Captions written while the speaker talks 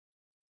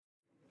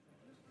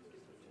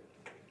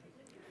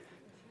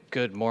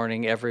Good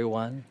morning,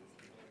 everyone.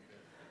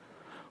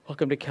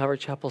 Welcome to Calvary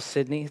Chapel,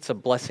 Sydney. It's a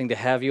blessing to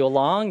have you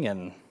along,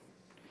 and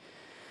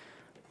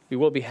we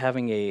will be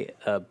having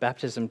a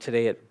baptism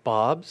today at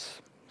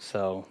Bob's.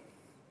 So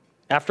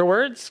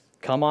afterwards,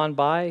 come on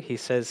by. He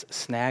says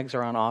snags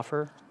are on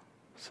offer,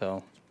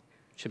 so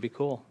it should be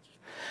cool.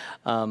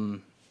 We're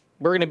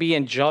going to be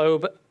in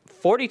Job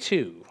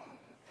 42,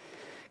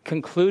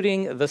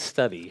 concluding the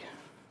study,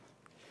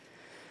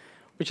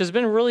 which has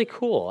been really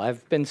cool.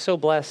 I've been so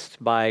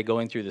blessed by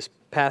going through this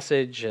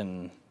passage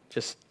and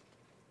just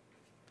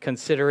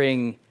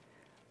considering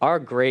our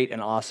great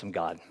and awesome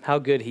God, how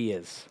good he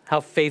is,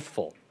 how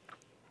faithful,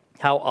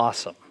 how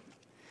awesome.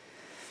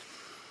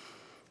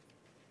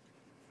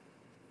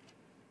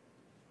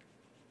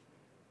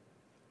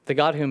 The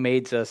God who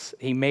made us,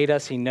 he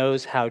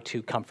knows how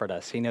to comfort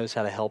us, he knows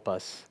how to help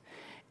us,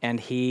 and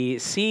he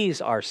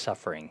sees our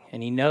suffering,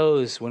 and he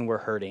knows when we're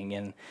hurting,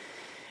 and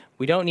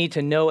we don't need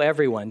to know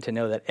everyone to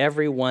know that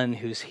everyone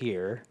who's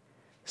here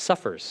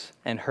suffers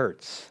and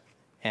hurts,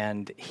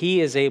 and he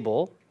is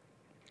able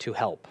to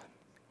help.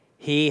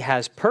 He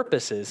has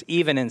purposes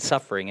even in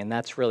suffering, and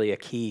that's really a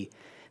key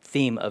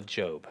theme of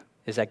Job,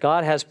 is that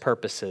God has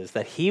purposes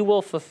that he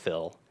will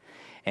fulfill,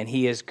 and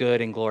he is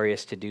good and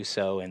glorious to do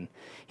so, and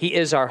he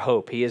is our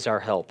hope, he is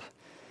our help.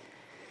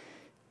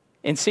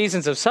 In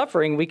seasons of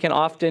suffering, we can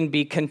often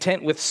be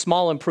content with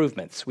small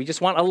improvements. We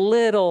just want a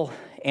little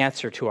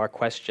answer to our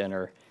question,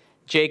 or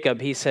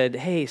Jacob, he said,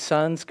 hey,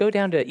 sons, go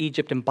down to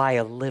Egypt and buy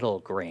a little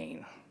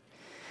grain.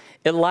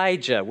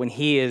 Elijah, when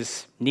he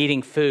is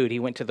needing food, he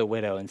went to the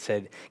widow and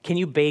said, can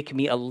you bake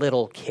me a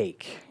little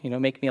cake?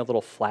 Make me a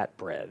little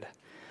flatbread.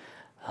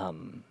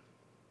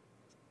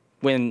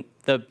 When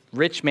the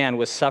rich man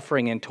was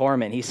suffering in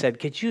torment, he said,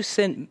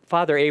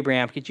 Father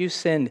Abraham, could you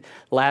send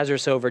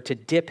Lazarus over to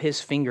dip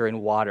his finger in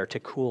water to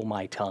cool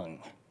my tongue?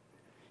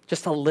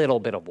 Just a little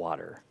bit of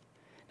water.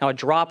 Now, a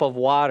drop of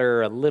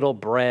water, a little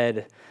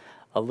bread,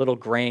 a little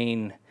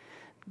grain,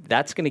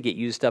 that's going to get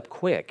used up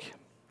quick.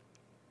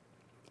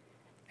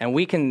 And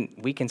we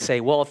can say,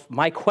 well, if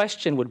my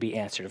question would be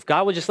answered, if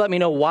God would just let me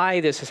know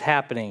why this is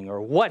happening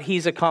or what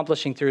he's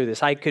accomplishing through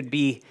this, I could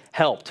be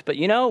helped. But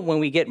when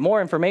we get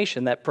more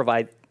information, that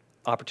provides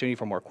opportunity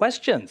for more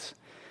questions.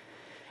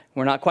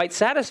 We're not quite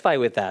satisfied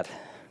with that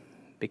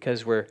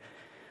because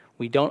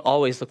we don't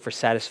always look for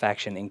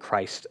satisfaction in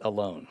Christ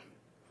alone.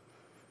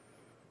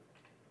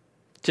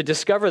 To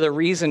discover the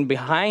reason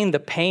behind the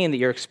pain that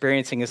you're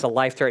experiencing is a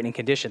life-threatening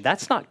condition,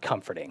 that's not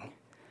comforting.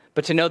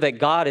 But to know that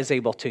God is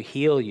able to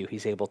heal you,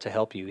 he's able to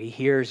help you, he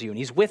hears you, and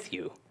he's with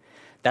you,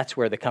 that's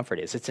where the comfort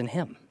is. It's in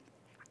him.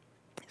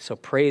 So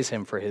praise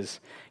him for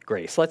his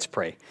grace. Let's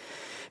pray.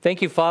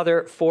 Thank you,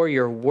 Father, for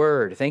your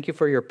word. Thank you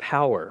for your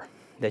power,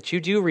 that you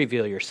do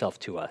reveal yourself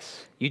to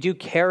us. You do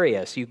carry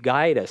us, you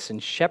guide us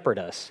and shepherd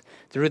us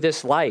through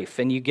this life,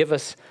 and you give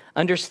us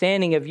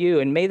understanding of you,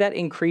 and may that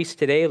increase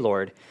today,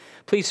 Lord.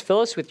 Please fill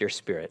us with your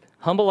Spirit.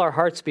 Humble our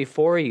hearts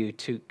before you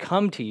to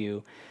come to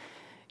you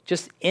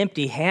just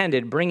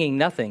empty-handed, bringing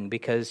nothing,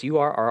 because you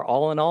are our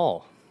all in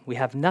all. We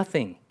have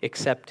nothing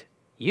except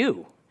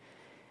you.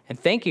 And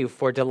thank you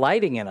for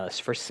delighting in us,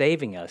 for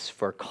saving us,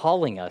 for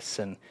calling us.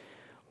 And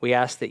we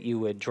ask that you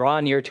would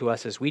draw near to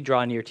us as we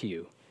draw near to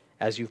you,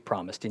 as you've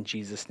promised, in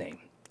Jesus' name.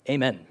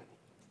 Amen.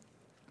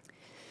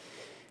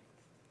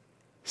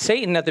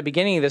 Satan, at the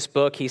beginning of this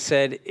book, he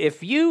said,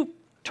 if you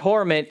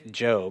torment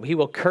Job, he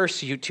will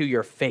curse you to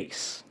your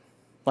face.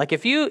 Like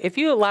if you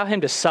allow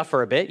him to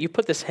suffer a bit, you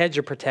put this hedge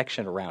of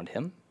protection around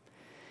him.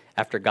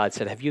 After God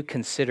said, have you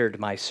considered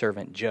my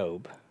servant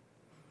Job?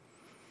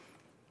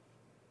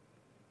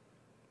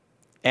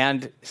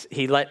 And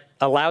he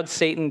allowed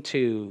Satan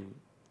to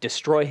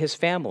destroy his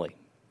family,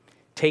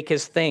 take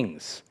his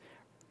things,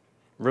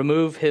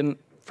 remove him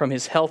from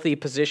his healthy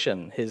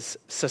position, his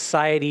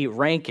society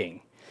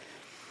ranking.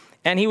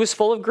 And he was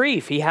full of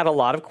grief. He had a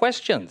lot of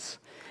questions.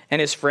 And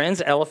his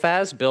friends,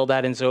 Eliphaz,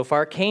 Bildad, and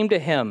Zophar, came to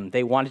him.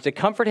 They wanted to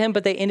comfort him,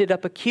 but they ended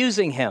up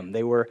accusing him.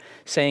 They were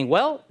saying,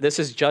 well, this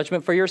is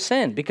judgment for your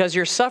sin. Because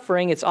you're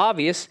suffering, it's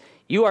obvious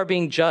you are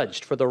being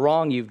judged for the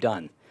wrong you've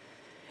done.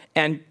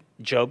 And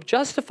Job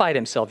justified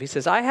himself. He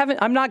says,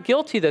 I'm not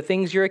guilty of the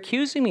things you're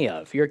accusing me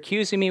of. You're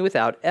accusing me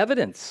without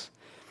evidence.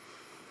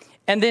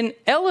 And then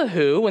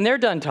Elihu, when they're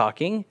done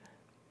talking,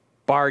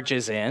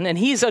 barges in, and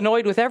he's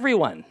annoyed with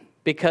everyone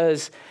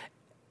because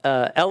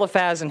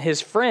Eliphaz and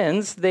his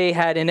friends, they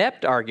had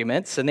inept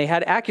arguments and they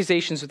had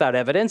accusations without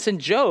evidence.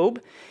 And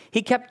Job,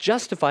 he kept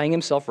justifying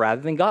himself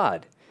rather than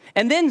God.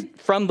 And then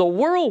from the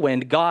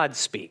whirlwind, God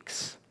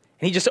speaks.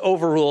 And he just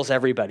overrules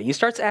everybody. He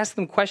starts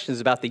asking them questions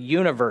about the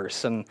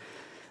universe and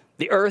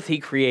the earth he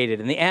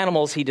created and the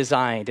animals he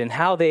designed and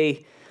how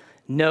they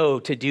know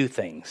to do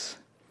things.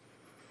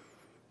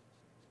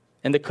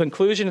 And the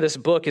conclusion of this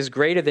book is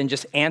greater than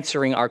just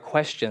answering our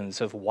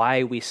questions of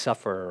why we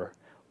suffer,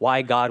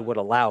 why God would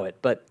allow it,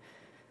 but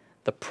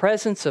the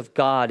presence of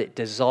God,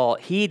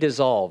 he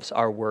dissolves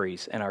our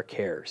worries and our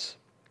cares.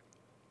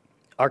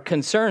 Our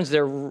concerns,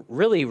 they're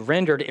really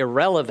rendered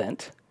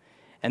irrelevant,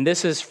 and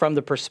this is from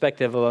the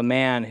perspective of a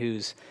man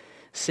who's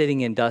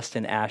sitting in dust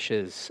and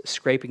ashes,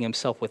 scraping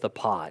himself with a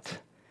pot,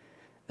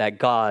 that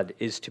God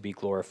is to be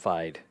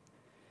glorified.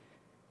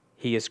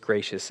 He is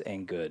gracious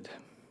and good.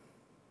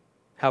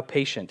 How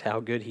patient, how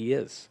good he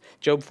is.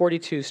 Job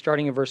 42,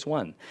 starting in verse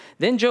 1.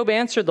 Then Job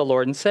answered the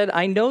Lord and said,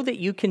 I know that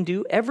you can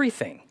do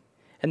everything,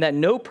 and that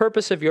no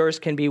purpose of yours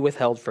can be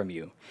withheld from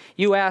you.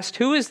 You asked,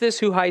 who is this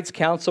who hides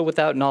counsel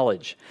without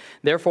knowledge?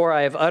 Therefore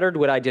I have uttered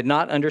what I did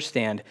not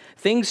understand,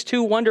 things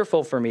too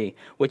wonderful for me,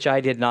 which I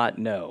did not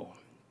know.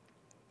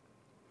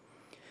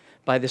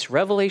 By this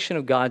revelation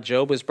of God,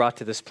 Job was brought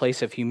to this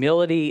place of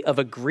humility, of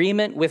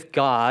agreement with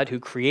God, who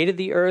created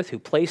the earth, who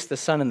placed the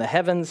sun in the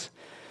heavens,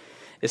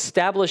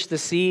 established the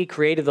sea,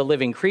 created the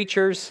living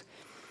creatures.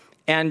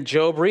 And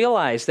Job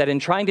realized that in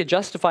trying to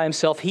justify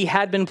himself, he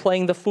had been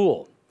playing the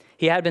fool.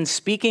 He had been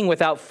speaking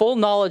without full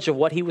knowledge of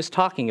what he was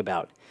talking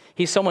about.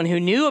 He's someone who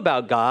knew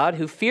about God,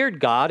 who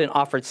feared God and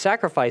offered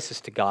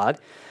sacrifices to God,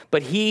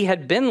 but he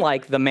had been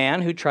like the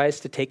man who tries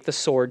to take the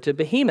sword to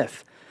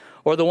Behemoth,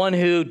 or the one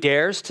who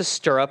dares to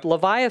stir up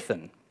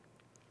Leviathan.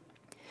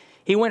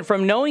 He went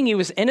from knowing he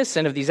was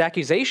innocent of these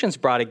accusations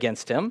brought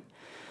against him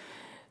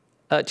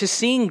to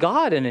seeing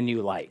God in a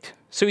new light.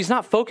 So he's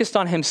not focused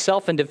on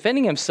himself and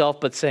defending himself,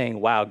 but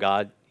saying, wow,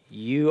 God,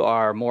 you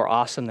are more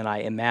awesome than I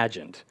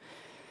imagined.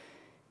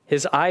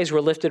 His eyes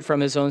were lifted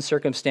from his own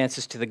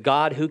circumstances to the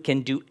God who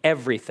can do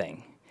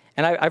everything.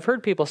 And I've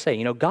heard people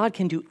say, God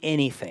can do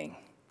anything.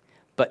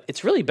 But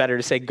it's really better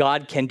to say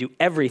God can do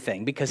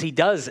everything, because he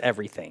does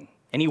everything.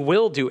 And he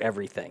will do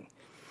everything.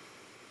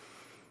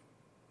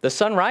 The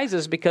sun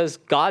rises because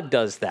God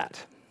does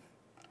that.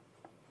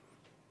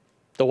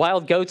 The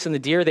wild goats and the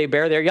deer, they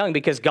bear their young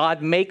because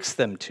God makes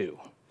them to.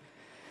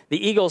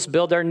 The eagles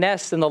build their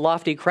nests in the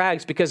lofty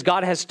crags because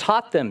God has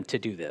taught them to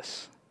do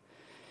this.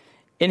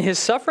 In his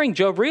suffering,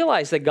 Job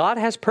realized that God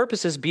has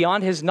purposes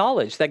beyond his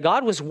knowledge, that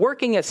God was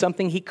working at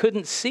something he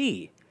couldn't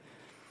see.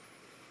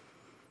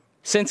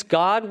 Since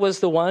God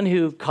was the one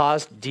who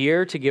caused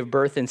deer to give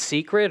birth in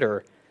secret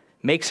or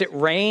makes it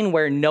rain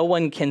where no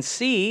one can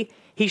see,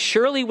 he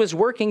surely was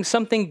working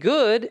something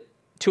good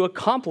to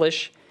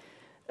accomplish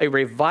a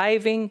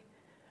reviving,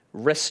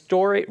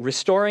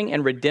 restoring,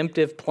 and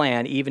redemptive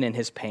plan, even in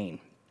his pain.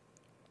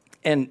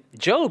 And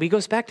Job, he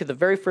goes back to the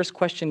very first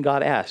question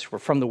God asked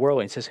from the world.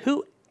 And he says,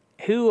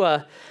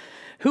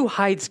 who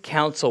hides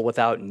counsel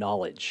without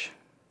knowledge?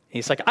 And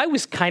he's like, I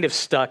was kind of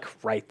stuck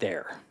right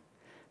there.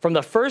 From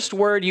the first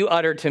word you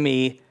uttered to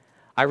me,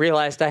 I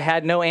realized I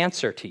had no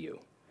answer to you.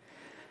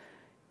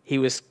 He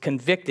was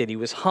convicted, he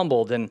was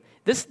humbled, and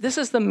this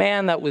is the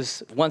man that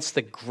was once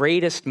the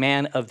greatest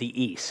man of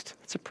the East.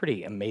 It's a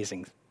pretty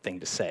amazing thing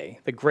to say.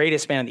 The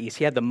greatest man of the East.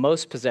 He had the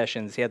most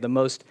possessions, he had the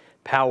most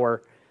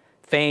power,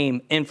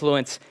 fame,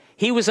 influence.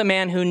 He was a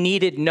man who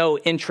needed no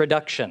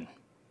introduction.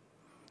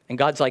 And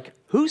God's like,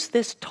 who's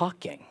this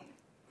talking?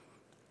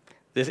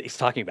 He's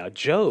talking about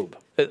Job.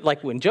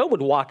 Like when Job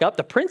would walk up,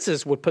 the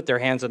princes would put their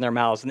hands on their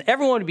mouths, and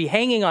everyone would be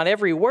hanging on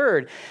every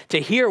word to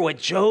hear what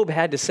Job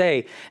had to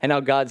say. And now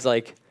God's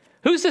like,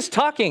 who's this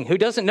talking who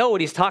doesn't know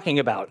what he's talking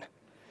about?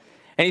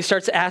 And he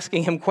starts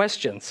asking him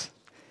questions.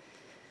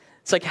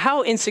 It's like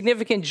how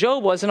insignificant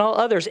Job was and all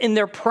others in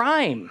their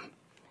prime.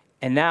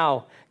 And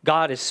now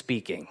God is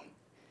speaking.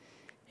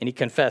 And he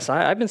confessed,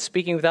 I've been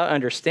speaking without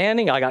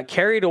understanding. I got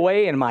carried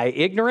away in my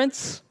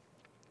ignorance.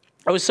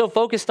 I was so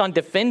focused on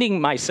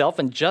defending myself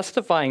and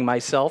justifying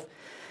myself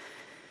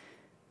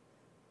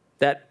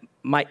that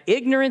my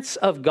ignorance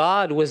of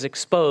God was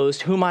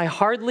exposed, whom I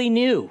hardly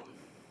knew,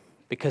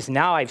 because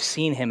now I've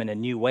seen him in a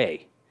new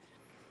way.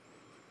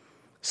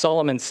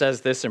 Solomon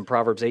says this in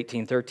Proverbs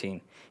 18:13.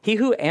 He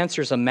who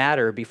answers a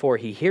matter before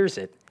he hears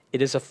it,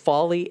 it is a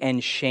folly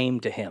and shame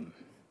to him.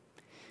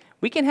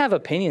 We can have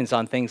opinions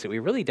on things that we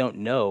really don't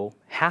know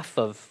half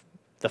of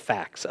the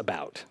facts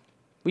about.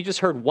 We just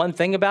heard one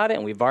thing about it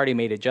and we've already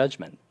made a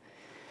judgment.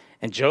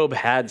 And Job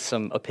had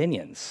some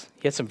opinions.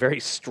 He had some very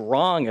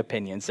strong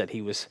opinions that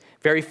he was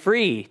very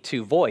free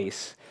to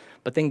voice,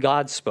 but then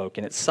God spoke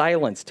and it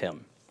silenced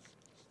him.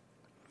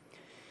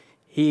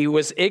 He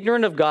was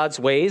ignorant of God's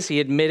ways. He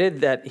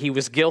admitted that he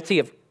was guilty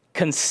of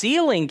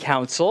concealing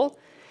counsel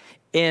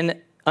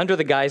under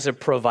the guise of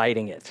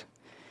providing it.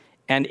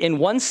 And in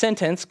one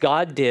sentence,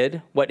 God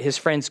did what his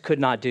friends could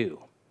not do.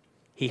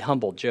 He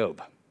humbled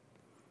Job.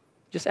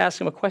 Just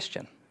ask him a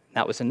question.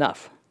 That was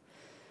enough.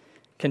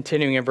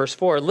 Continuing in verse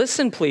 4,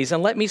 listen, please,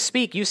 and let me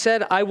speak. You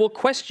said, I will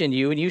question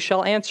you, and you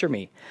shall answer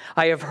me.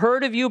 I have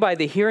heard of you by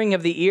the hearing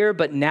of the ear,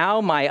 but now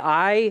my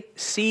eye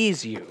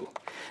sees you.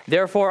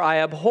 Therefore, I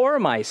abhor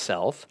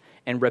myself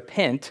and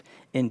repent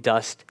in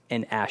dust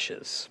and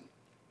ashes.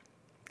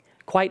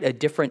 Quite a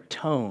different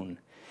tone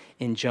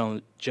in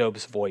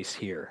Job's voice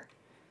here.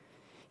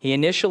 He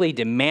initially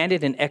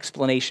demanded an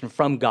explanation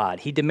from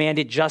God. He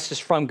demanded justice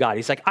from God.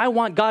 He's like, I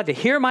want God to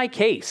hear my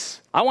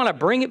case. I want to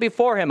bring it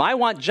before him. I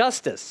want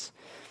justice.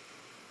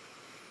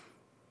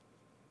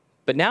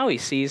 But now he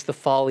sees the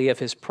folly of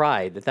his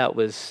pride, that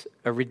was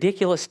a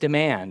ridiculous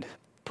demand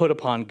put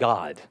upon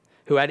God,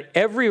 who had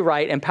every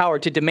right and power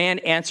to demand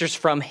answers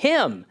from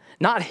him,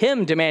 not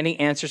him demanding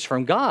answers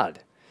from God.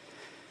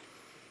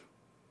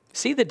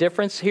 See the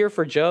difference here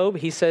for Job?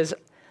 He says,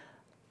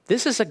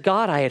 this is a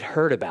God I had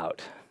heard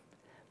about,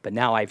 but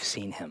now I've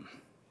seen him.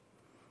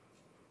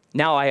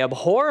 Now I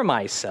abhor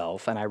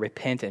myself and I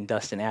repent in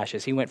dust and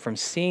ashes. He went from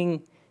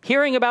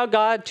hearing about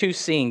God to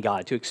seeing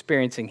God, to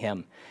experiencing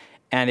him.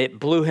 And it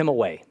blew him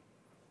away,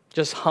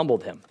 just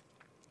humbled him.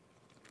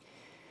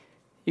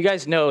 You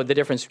guys know the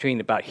difference between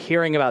about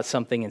hearing about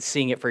something and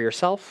seeing it for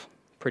yourself?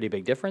 Pretty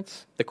big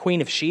difference. The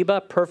Queen of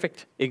Sheba,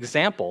 perfect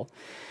example.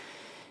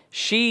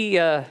 She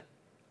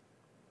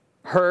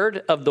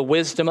heard of the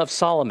wisdom of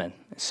Solomon.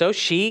 So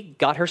she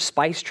got her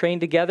spice train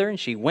together and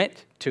she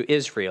went to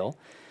Israel,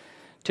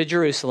 to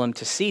Jerusalem,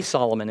 to see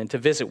Solomon and to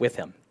visit with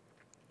him.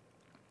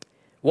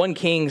 1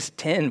 Kings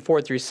 10,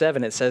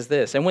 4-7, it says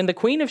this, "And when the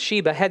Queen of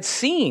Sheba had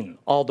seen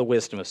all the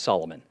wisdom of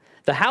Solomon,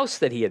 the house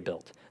that he had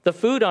built, the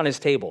food on his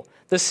table,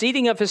 the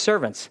seating of his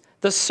servants,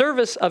 the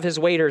service of his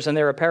waiters and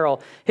their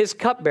apparel, his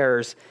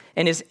cupbearers,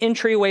 and his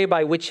entryway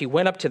by which he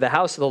went up to the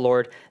house of the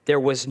Lord, there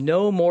was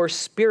no more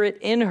spirit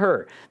in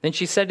her. Then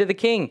she said to the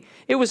king,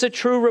 'It was a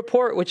true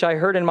report which I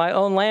heard in my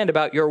own land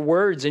about your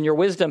words and your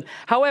wisdom.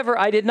 However,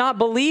 I did not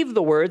believe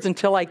the words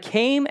until I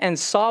came and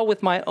saw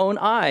with my own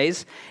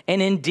eyes,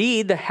 and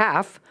indeed the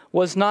half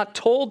was not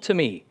told to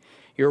me.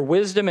 Your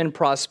wisdom and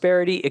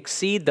prosperity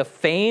exceed the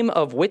fame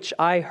of which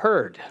I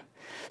heard.'"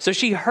 So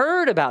she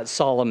heard about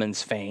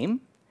Solomon's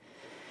fame,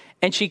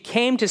 and she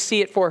came to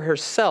see it for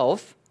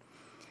herself,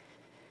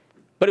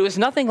 but it was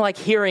nothing like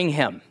hearing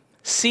him,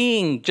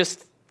 seeing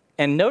just,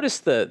 and notice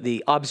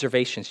the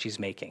observations she's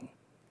making.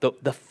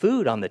 The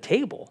food on the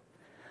table,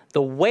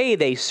 the way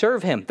they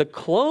serve him, the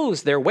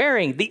clothes they're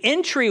wearing, the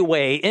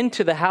entryway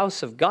into the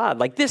house of God.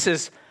 Like, this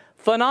is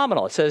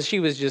phenomenal. It says she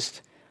was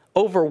just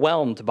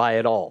overwhelmed by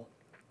it all.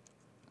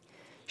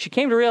 She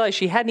came to realize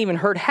she hadn't even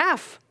heard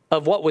half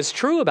of what was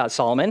true about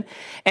Solomon,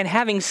 and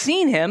having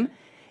seen him,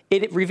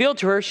 it revealed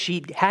to her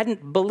she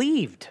hadn't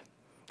believed.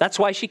 That's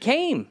why she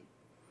came.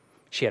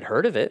 She had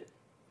heard of it,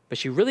 but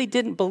she really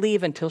didn't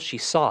believe until she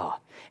saw.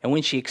 And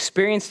when she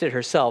experienced it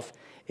herself,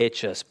 it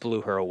just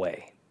blew her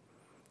away.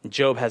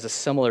 Job has a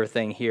similar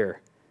thing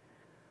here,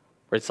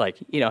 where it's like,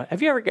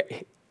 have you ever,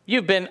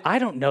 I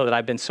don't know that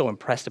I've been so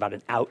impressed about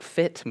an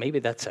outfit. Maybe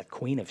that's a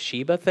Queen of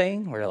Sheba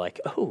thing, where you're like,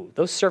 oh,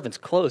 those servants'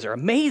 clothes are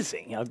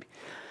amazing.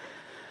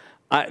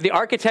 The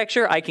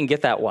architecture, I can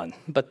get that one,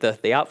 but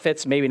the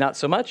outfits, maybe not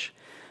so much.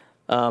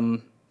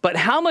 But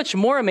how much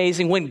more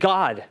amazing when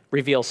God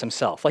reveals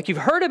himself? Like, you've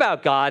heard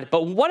about God,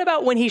 but what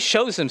about when he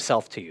shows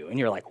himself to you? And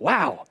you're like,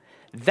 wow,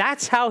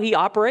 that's how he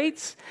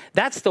operates?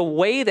 That's the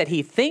way that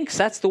he thinks?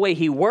 That's the way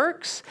he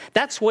works?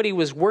 That's what he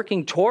was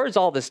working towards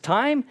all this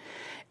time?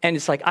 And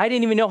it's like, I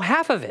didn't even know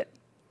half of it.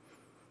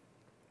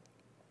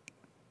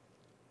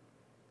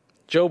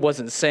 Job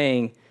wasn't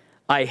saying,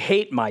 I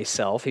hate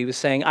myself. He was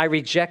saying, I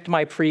reject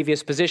my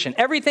previous position.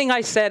 Everything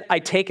I said, I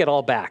take it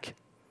all back.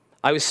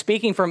 I was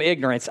speaking from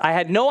ignorance. I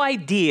had no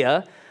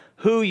idea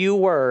who you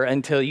were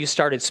until you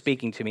started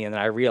speaking to me, and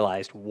then I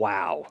realized,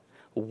 wow,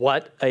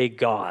 what a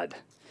God.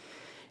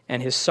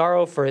 And his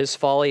sorrow for his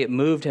folly, it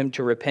moved him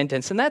to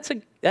repentance, and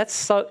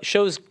that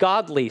shows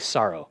godly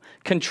sorrow,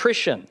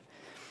 contrition.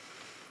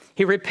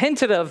 He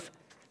repented of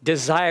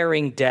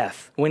desiring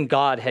death when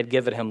God had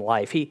given him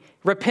life. He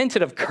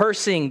repented of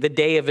cursing the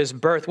day of his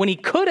birth when he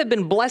could have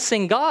been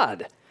blessing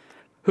God,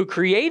 who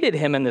created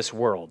him in this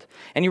world.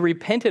 And he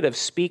repented of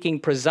speaking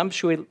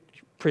presumptuously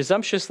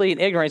in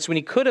ignorance when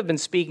he could have been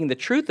speaking the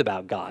truth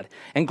about God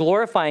and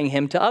glorifying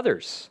him to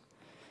others.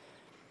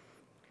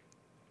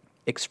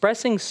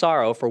 Expressing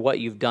sorrow for what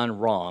you've done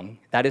wrong,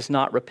 that is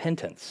not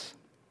repentance.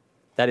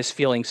 That is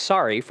feeling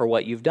sorry for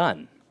what you've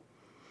done.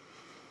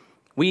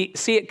 We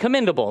see it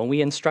commendable, and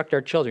we instruct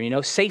our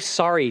children, say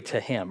sorry to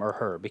him or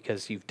her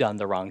because you've done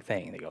the wrong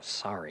thing. They go,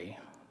 sorry,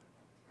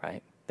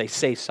 right? They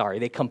say sorry,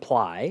 they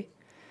comply.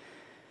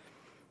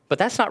 But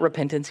that's not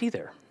repentance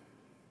either.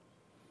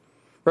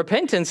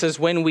 Repentance is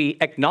when we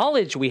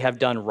acknowledge we have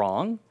done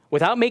wrong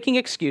without making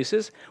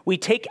excuses. We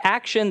take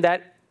action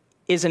that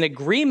is in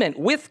agreement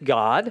with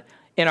God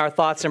in our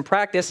thoughts and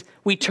practice.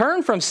 We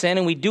turn from sin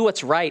and we do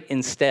what's right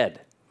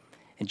instead.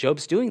 And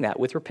Job's doing that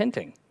with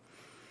repenting.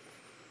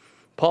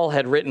 Paul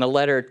had written a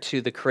letter to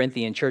the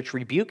Corinthian church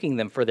rebuking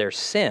them for their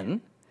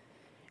sin.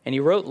 And he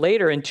wrote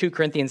later in 2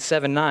 Corinthians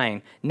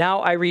 7:9,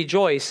 "Now I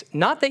rejoice,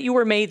 not that you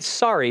were made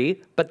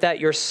sorry, but that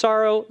your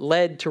sorrow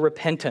led to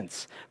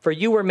repentance. For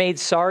you were made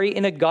sorry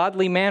in a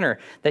godly manner,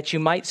 that you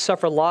might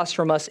suffer loss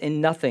from us in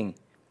nothing."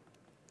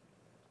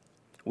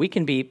 We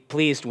can be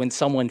pleased when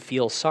someone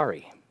feels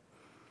sorry.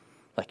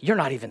 Like, you're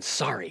not even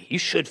sorry. You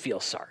should feel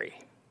sorry.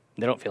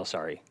 They don't feel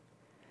sorry.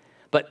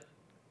 But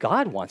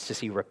God wants to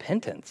see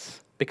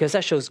repentance because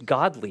that shows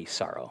godly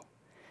sorrow.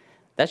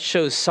 That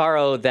shows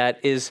sorrow that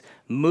is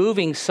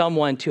moving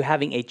someone to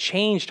having a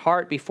changed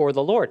heart before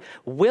the Lord,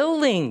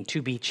 willing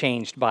to be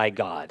changed by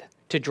God,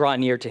 to draw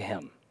near to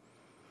him.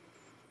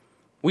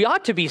 We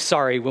ought to be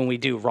sorry when we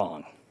do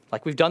wrong,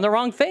 like we've done the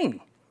wrong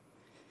thing.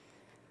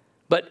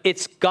 But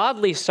it's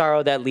godly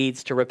sorrow that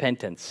leads to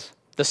repentance.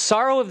 The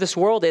sorrow of this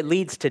world, it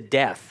leads to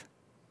death,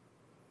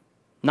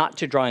 not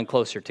to drawing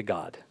closer to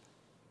God.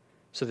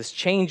 So this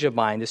change of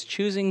mind, this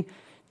choosing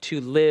to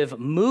live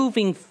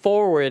moving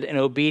forward in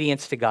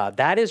obedience to God,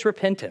 that is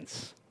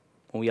repentance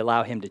when we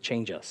allow him to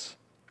change us.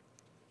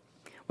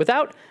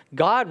 Without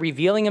God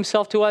revealing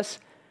himself to us,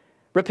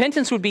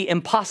 repentance would be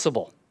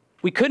impossible.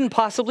 We couldn't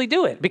possibly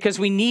do it because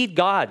we need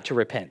God to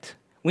repent.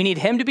 We need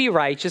him to be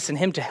righteous and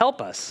him to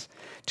help us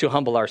to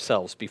humble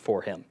ourselves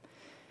before him.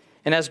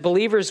 And as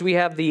believers, we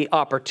have the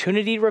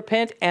opportunity to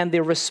repent and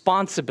the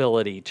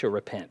responsibility to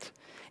repent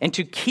and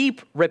to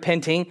keep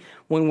repenting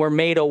when we're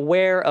made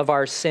aware of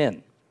our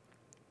sin.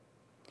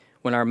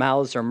 When our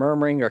mouths are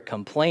murmuring or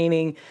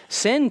complaining,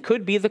 sin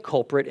could be the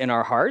culprit in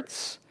our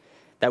hearts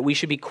that we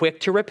should be quick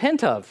to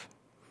repent of.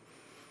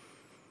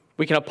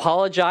 We can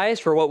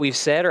apologize for what we've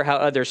said or how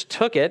others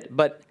took it,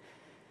 but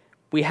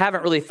we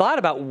haven't really thought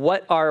about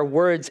what our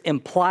words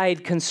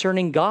implied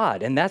concerning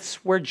God. And that's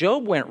where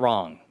Job went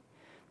wrong,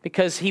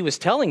 because he was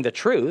telling the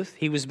truth.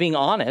 He was being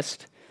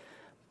honest,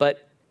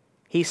 but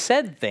he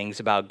said things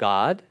about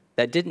God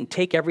that didn't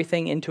take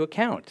everything into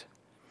account.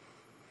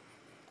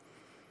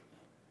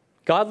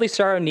 Godly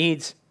sorrow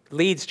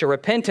leads to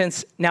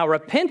repentance. Now,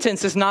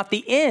 repentance is not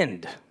the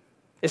end.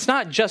 It's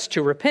not just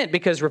to repent,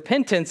 because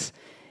repentance,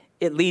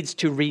 it leads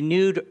to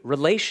renewed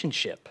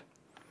relationship,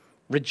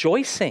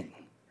 rejoicing.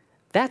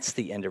 That's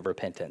the end of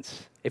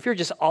repentance. If you're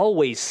just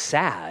always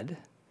sad,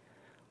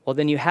 well,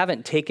 then you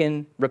haven't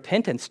taken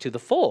repentance to the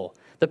full.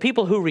 The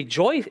people who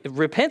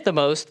repent the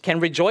most can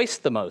rejoice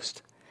the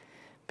most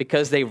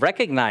because they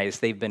recognize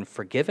they've been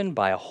forgiven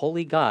by a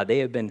holy God. They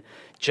have been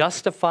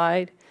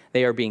justified.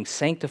 They are being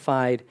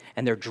sanctified,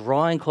 and they're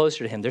drawing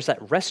closer to him. There's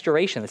that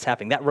restoration that's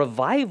happening, that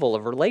revival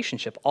of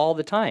relationship all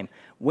the time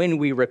when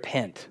we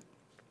repent.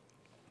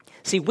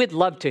 See, we'd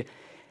love to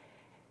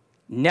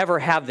never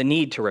have the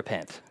need to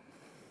repent.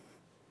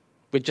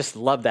 We'd just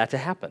love that to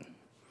happen.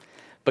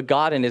 But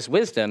God, in his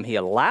wisdom, he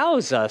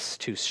allows us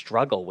to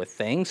struggle with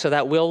things so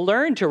that we'll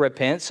learn to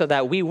repent, so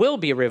that we will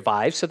be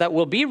revived, so that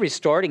we'll be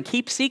restored and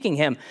keep seeking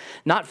him,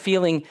 not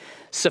feeling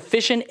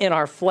sufficient in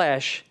our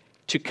flesh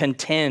to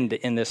contend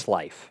in this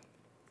life.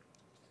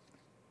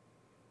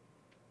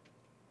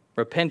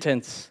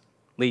 Repentance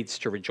leads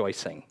to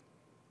rejoicing,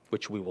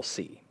 which we will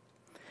see.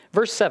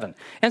 Verse 7,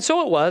 and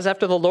so it was,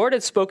 after the Lord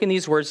had spoken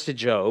these words to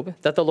Job,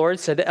 that the Lord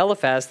said to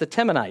Eliphaz the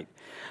Temanite,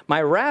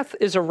 my wrath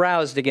is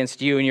aroused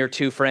against you and your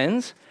two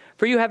friends,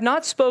 for you have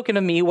not spoken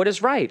of me what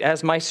is right,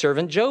 as my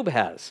servant Job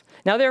has.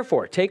 Now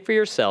therefore, take for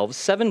yourselves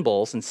 7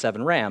 bulls and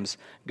 7 rams,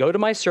 go to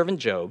my servant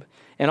Job,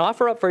 and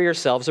offer up for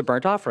yourselves a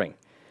burnt offering.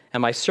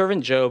 And my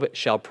servant Job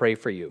shall pray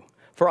for you.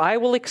 For I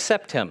will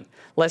accept him,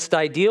 lest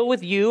I deal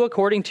with you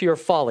according to your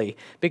folly,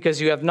 because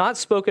you have not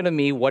spoken of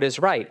me what is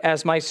right,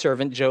 as my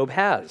servant Job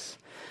has.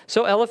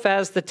 So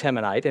Eliphaz the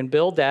Temanite, and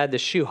Bildad the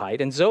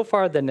Shuhite, and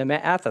Zophar the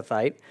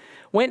Naamathite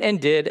went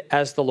and did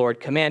as the Lord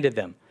commanded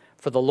them,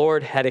 for the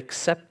Lord had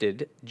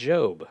accepted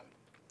Job.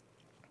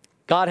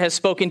 God has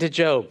spoken to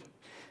Job.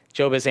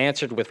 Job has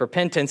answered with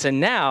repentance, and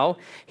now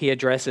he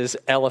addresses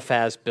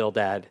Eliphaz,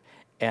 Bildad,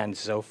 and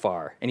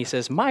Zophar. And he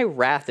says, my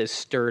wrath is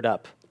stirred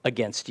up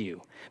against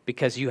you,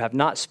 because you have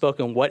not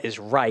spoken what is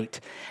right,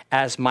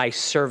 as my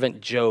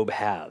servant Job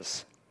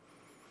has.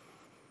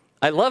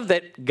 I love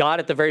that God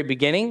at the very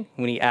beginning,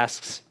 when he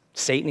asks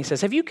Satan, he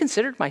says, have you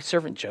considered my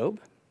servant Job?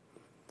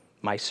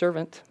 My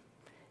servant.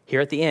 Here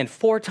at the end,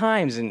 4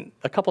 times in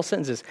a couple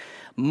sentences,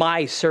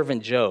 my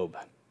servant Job.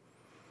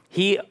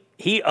 He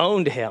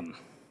owned him,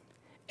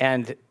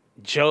 and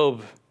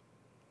Job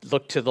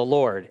looked to the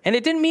Lord. And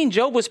it didn't mean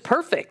Job was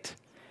perfect.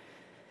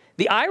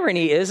 The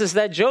irony is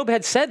that Job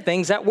had said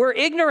things that were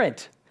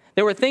ignorant.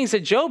 There were things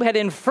that Job had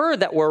inferred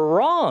that were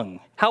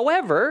wrong.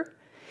 However,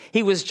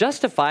 he was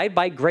justified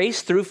by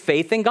grace through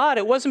faith in God.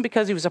 It wasn't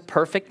because he was a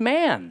perfect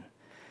man.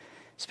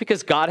 It's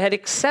because God had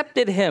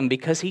accepted him,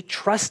 because he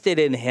trusted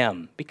in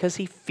him, because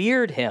he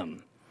feared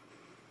him.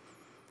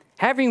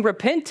 Having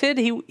repented,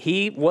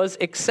 he was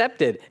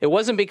accepted. It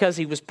wasn't because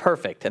he was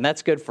perfect, and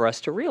that's good for us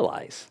to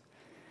realize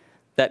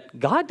that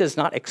God does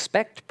not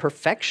expect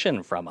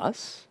perfection from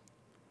us.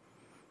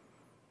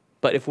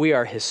 But if we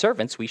are his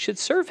servants, we should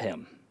serve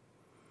him.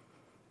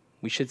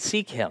 We should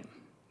seek him.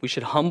 We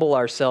should humble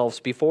ourselves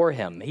before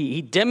him.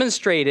 He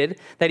demonstrated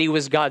that he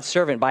was God's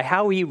servant by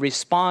how he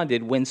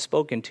responded when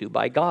spoken to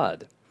by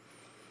God.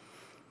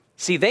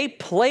 See, they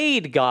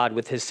played God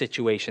with his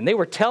situation. They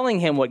were telling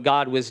him what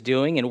God was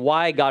doing and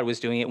why God was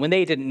doing it when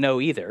they didn't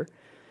know either.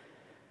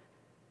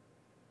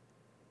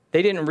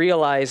 They didn't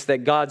realize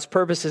that God's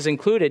purposes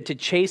included to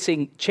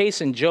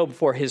chasten Job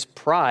for his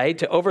pride,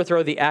 to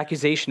overthrow the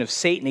accusation of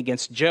Satan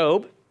against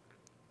Job,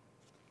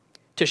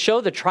 to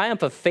show the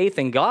triumph of faith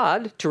in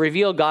God, to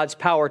reveal God's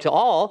power to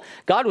all.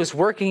 God was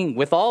working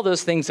with all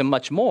those things and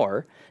much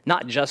more,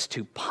 not just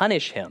to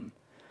punish him.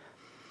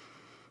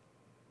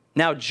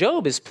 Now,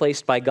 Job is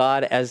placed by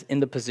God as in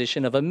the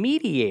position of a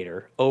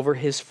mediator over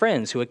his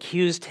friends who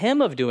accused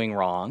him of doing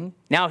wrong.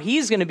 Now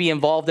he's going to be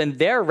involved in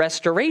their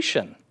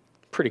restoration.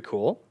 Pretty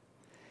cool.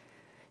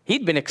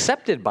 He'd been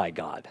accepted by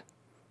God.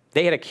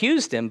 They had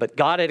accused him, but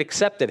God had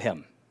accepted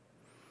him.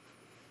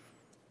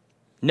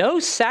 No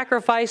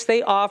sacrifice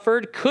they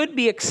offered could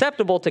be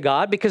acceptable to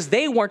God because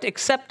they weren't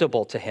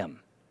acceptable to him.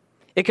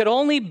 It could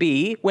only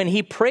be when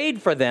he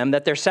prayed for them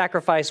that their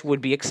sacrifice would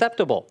be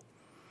acceptable.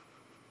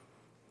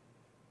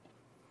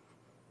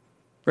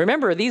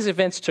 Remember, these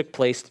events took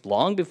place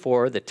long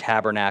before the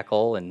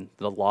tabernacle and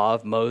the law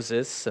of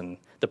Moses and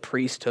the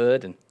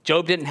priesthood. And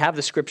Job didn't have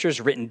the scriptures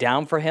written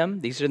down for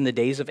him. These are in the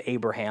days of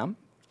Abraham.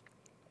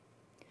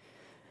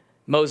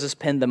 Moses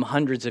penned them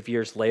hundreds of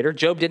years later.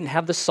 Job didn't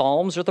have the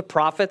Psalms or the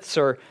prophets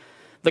or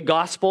the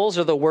Gospels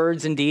or the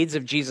words and deeds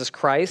of Jesus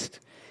Christ.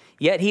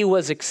 Yet he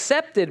was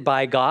accepted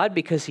by God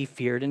because he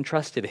feared and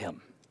trusted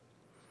him.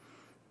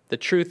 The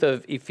truth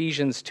of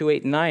Ephesians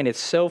 2:8-9, it's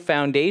so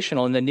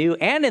foundational in the New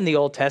and in the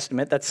Old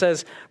Testament that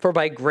says, "For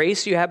by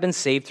grace you have been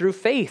saved through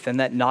faith, and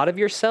that not of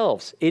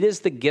yourselves. It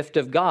is the gift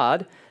of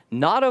God,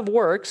 not of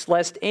works,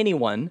 lest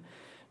anyone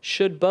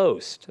should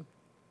boast."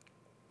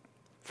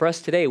 For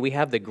us today, we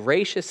have the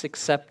gracious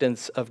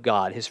acceptance of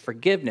God, his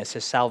forgiveness,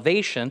 his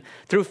salvation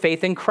through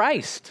faith in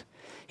Christ.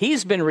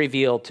 He's been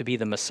revealed to be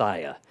the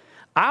Messiah,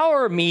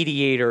 our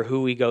mediator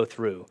who we go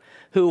through,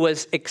 who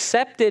was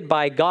accepted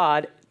by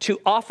God to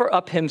offer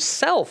up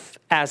himself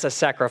as a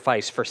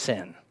sacrifice for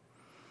sin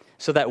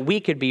so that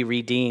we could be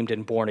redeemed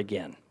and born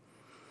again.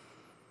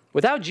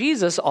 Without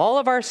Jesus, all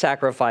of our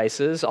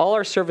sacrifices, all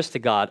our service to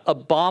God,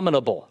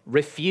 abominable,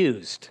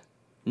 refused,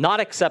 not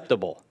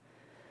acceptable.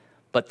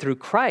 But through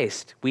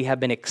Christ, we have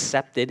been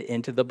accepted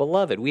into the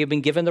beloved. We have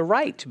been given the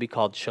right to be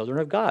called children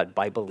of God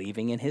by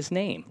believing in his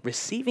name,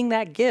 receiving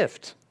that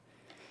gift.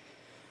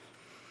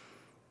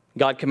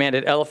 God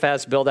commanded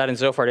Eliphaz, Bildad, and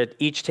Zophar to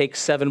each take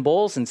 7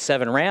 bulls and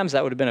 7 rams.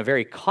 That would have been a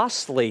very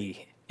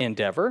costly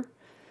endeavor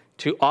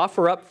to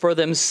offer up for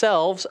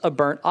themselves a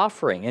burnt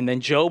offering. And then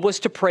Job was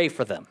to pray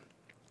for them.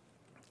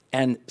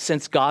 And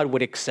since God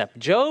would accept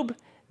Job,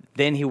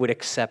 then he would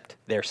accept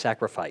their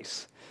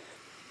sacrifice.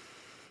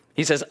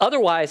 He says,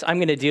 "Otherwise, I'm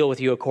going to deal with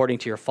you according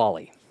to your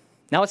folly."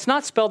 Now, it's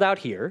not spelled out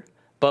here,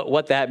 but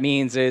what that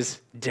means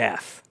is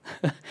death.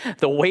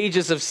 The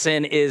wages of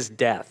sin is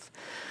death.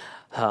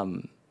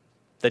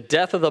 The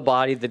death of the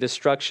body, the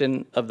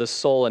destruction of the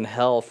soul in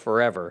hell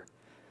forever.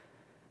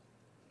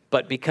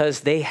 But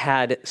because they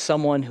had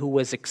someone who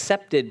was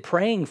accepted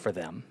praying for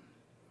them,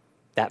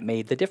 that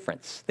made the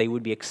difference. They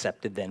would be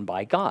accepted then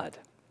by God.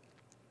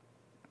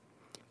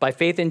 By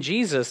faith in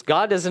Jesus,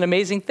 God does an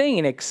amazing thing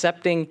in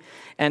accepting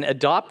and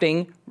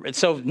adopting.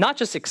 So not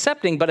just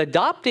accepting, but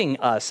adopting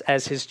us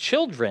as his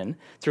children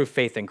through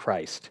faith in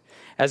Christ.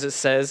 As it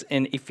says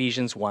in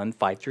Ephesians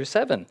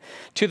 1:5-7,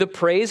 "To the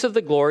praise of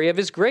the glory of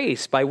his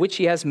grace, by which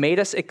he has made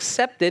us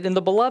accepted in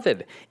the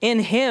beloved. In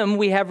him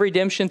we have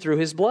redemption through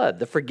his blood,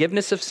 the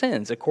forgiveness of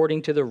sins,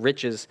 according to the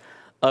riches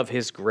of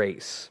his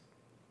grace."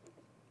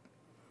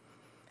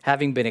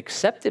 Having been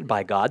accepted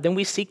by God, then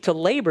we seek to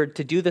labor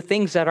to do the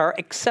things that are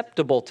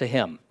acceptable to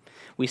him.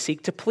 We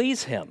seek to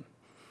please him.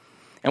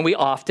 And we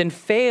often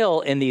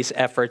fail in these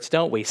efforts,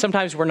 don't we?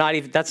 Sometimes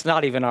that's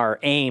not even our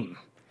aim.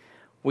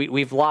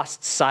 We've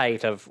lost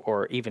sight of,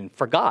 or even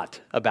forgot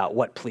about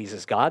what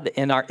pleases God.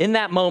 In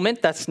that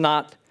moment,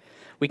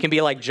 we can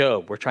be like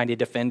Job. We're trying to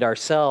defend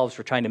ourselves.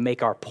 We're trying to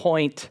make our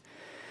point.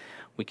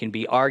 We can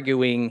be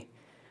arguing,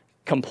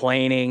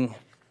 complaining,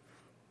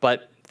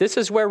 but this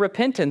is where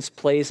repentance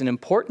plays an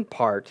important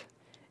part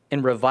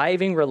in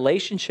reviving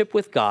relationship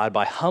with God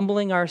by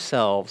humbling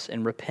ourselves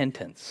in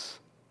repentance.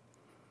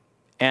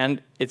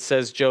 And it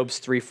says Job's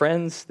 3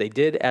 friends, they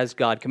did as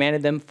God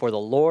commanded them, for the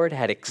Lord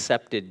had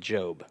accepted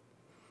Job.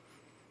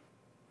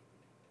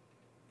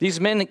 These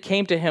men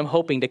came to him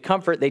hoping to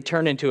comfort. They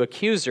turned into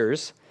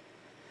accusers.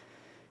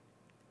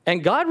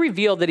 And God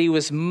revealed that he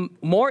was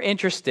more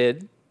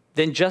interested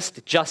than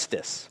just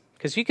justice.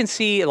 Because you can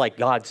see like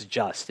God's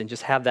just and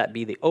just have that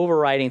be the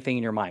overriding thing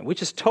in your mind,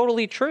 which is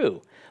totally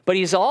true. But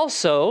he's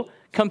also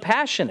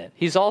compassionate.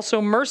 He's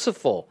also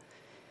merciful.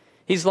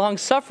 He's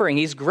long-suffering.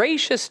 He's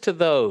gracious to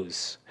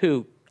those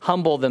who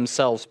humble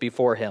themselves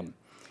before him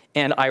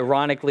and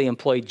ironically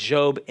employ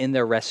Job in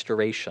their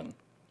restoration.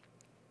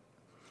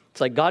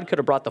 It's like God could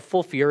have brought the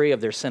full fury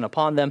of their sin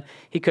upon them.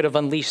 He could have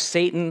unleashed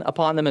Satan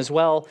upon them as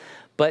well.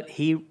 But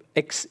he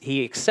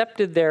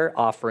accepted their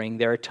offering,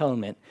 their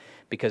atonement,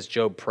 because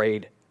Job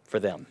prayed for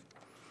them.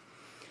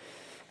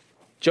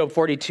 Job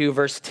 42,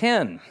 verse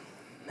 10.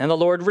 "And the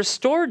Lord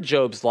restored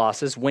Job's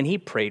losses when he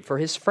prayed for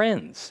his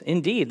friends.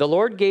 Indeed, the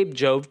Lord gave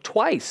Job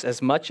twice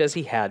as much as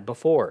he had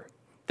before.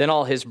 Then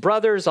all his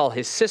brothers, all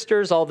his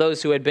sisters, all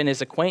those who had been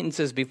his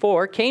acquaintances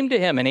before, came to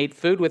him and ate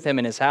food with him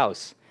in his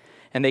house.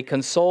 And they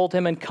consoled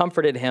him and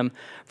comforted him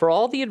for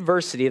all the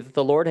adversity that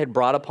the Lord had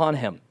brought upon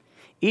him.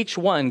 Each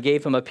one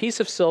gave him a piece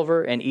of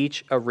silver and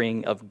each a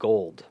ring of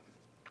gold."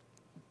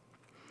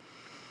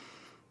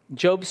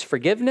 Job's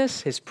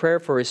forgiveness, his prayer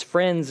for his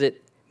friends,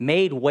 it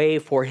made way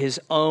for his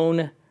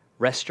own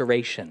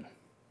restoration.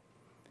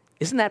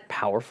 Isn't that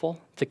powerful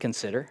to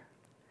consider?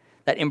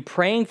 That in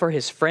praying for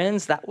his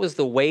friends, that was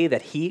the way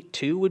that he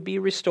too would be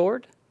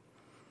restored?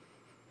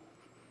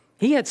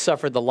 He had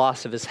suffered the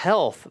loss of his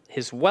health,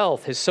 his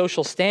wealth, his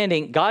social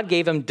standing. God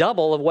gave him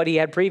double of what he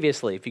had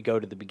previously. If you go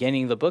to the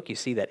beginning of the book, you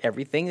see that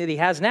everything that he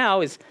has now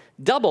is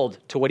doubled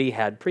to what he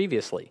had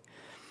previously.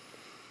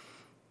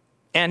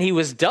 And he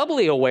was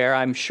doubly aware,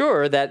 I'm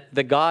sure, that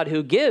the God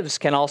who gives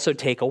can also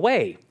take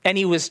away. And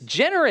he was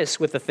generous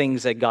with the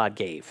things that God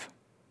gave,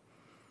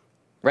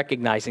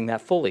 recognizing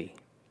that fully.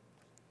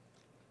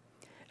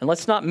 And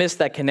let's not miss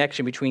that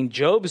connection between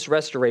Job's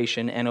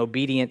restoration and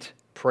obedient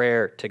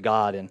prayer to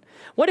God. And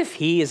what if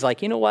he is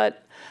like, you know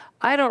what?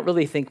 I don't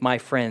really think my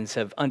friends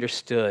have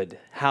understood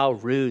how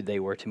rude they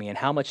were to me and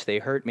how much they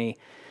hurt me.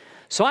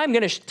 So I'm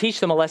going to teach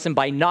them a lesson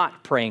by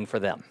not praying for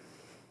them.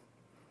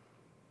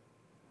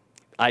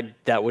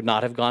 That would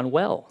not have gone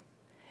well.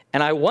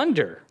 And I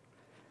wonder,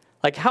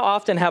 like, how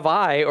often have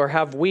I or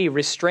have we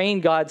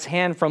restrained God's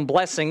hand from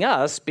blessing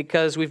us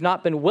because we've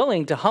not been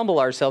willing to humble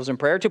ourselves in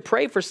prayer to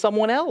pray for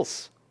someone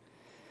else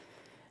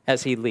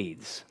as he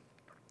leads?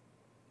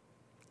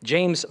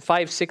 James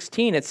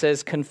 5:16, it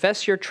says,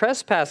 confess your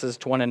trespasses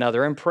to one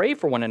another and pray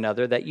for one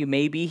another that you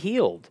may be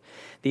healed.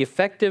 The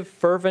effective,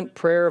 fervent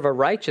prayer of a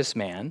righteous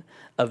man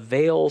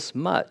avails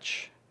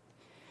much.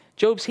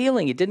 Job's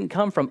healing, it didn't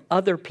come from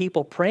other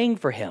people praying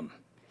for him.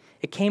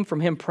 It came from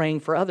him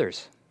praying for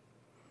others.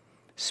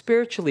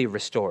 Spiritually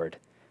restored,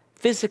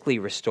 physically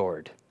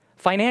restored,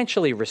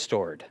 financially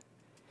restored.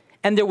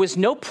 And there was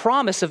no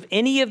promise of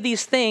any of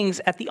these things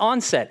at the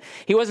onset.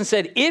 He wasn't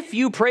said, if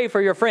you pray for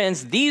your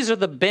friends, these are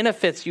the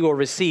benefits you will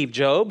receive,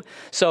 Job.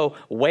 So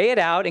weigh it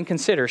out and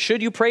consider,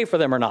 should you pray for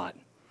them or not?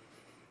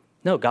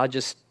 No, God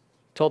just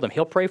told him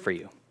he'll pray for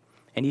you.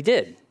 And he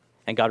did.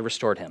 And God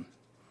restored him.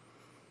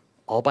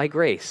 All by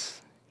grace.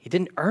 He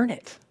didn't earn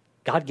it.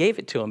 God gave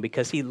it to him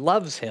because he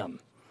loves him.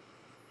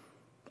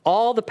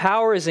 All the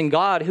power is in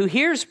God who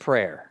hears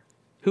prayer,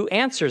 who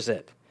answers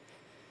it.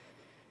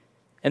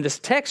 And this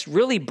text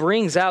really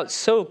brings out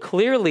so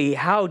clearly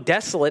how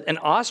desolate and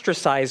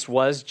ostracized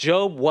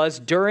Job was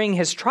during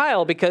his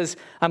trial, because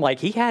I'm like,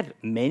 he had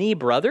many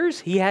brothers,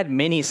 he had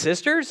many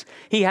sisters,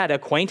 he had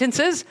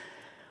acquaintances.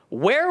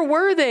 Where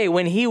were they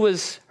when he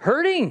was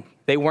hurting?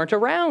 They weren't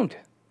around.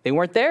 They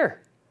weren't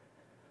there.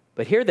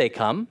 But here they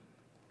come.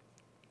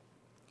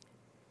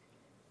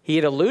 He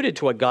had alluded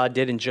to what God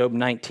did in Job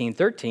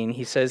 19:13.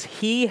 He says,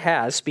 he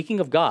has, speaking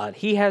of God,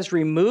 he has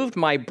removed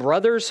my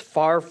brothers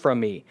far from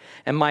me,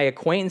 and my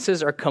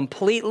acquaintances are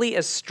completely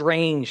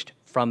estranged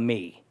from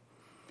me.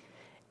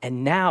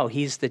 And now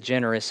he's the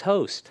generous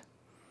host.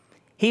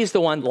 He's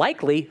the one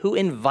likely who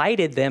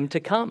invited them to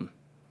come.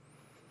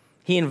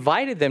 He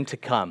invited them to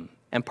come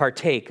and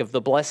partake of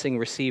the blessing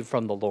received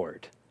from the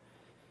Lord.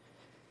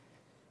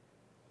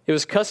 It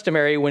was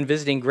customary when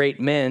visiting great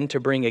men to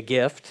bring a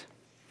gift.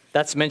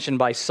 That's mentioned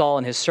by Saul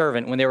and his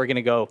servant when they were going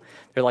to go.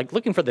 They're like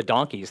looking for the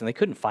donkeys and they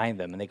couldn't find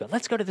them. And they go,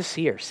 let's go to the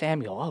seer.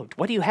 Samuel, oh,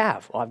 what do you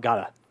have? Well, I've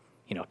got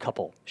a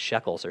couple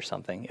shekels or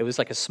something. It was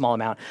like a small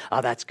amount.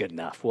 Oh, that's good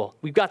enough. Well,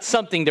 we've got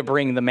something to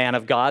bring the man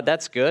of God.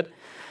 That's good.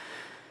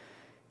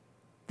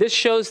 This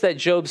shows that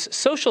Job's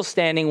social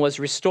standing was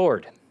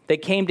restored. They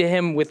came to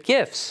him with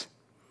gifts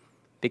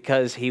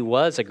because he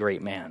was a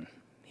great man.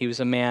 He was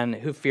a man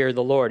who feared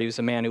the Lord. He was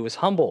a man who was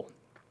humble.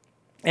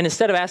 And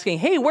instead of asking,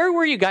 hey, where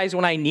were you guys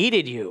when I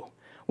needed you?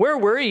 Where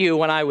were you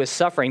when I was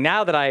suffering?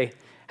 Now that I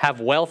have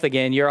wealth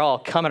again, you're all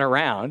coming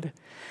around.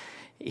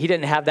 He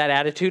didn't have that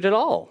attitude at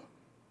all.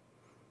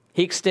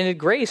 He extended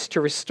grace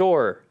to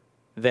restore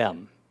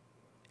them.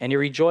 And he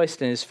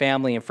rejoiced in his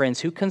family and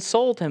friends who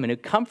consoled him and who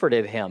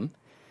comforted him.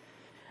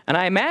 And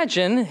I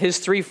imagine his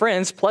three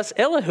friends plus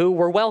Elihu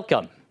were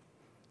welcome.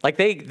 Like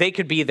they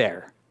could be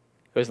there.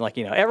 It wasn't like,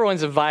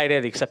 everyone's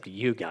invited except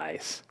you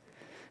guys.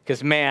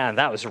 Because, man,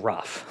 that was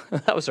rough.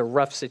 That was a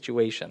rough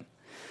situation.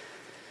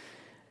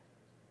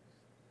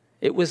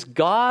 It was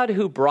God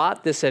who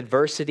brought this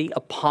adversity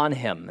upon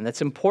him. And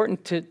that's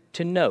important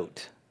to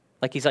note.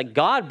 Like he's like,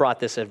 God brought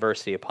this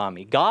adversity upon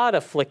me. God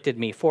afflicted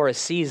me for a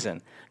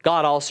season.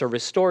 God also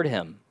restored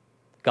him.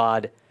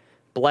 God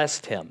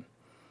blessed him.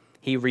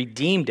 He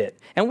redeemed it.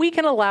 And we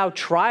can allow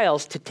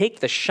trials to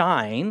take the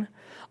shine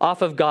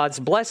off of God's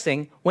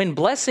blessing when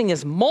blessing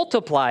is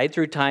multiplied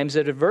through times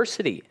of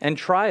adversity and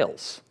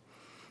trials.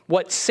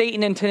 What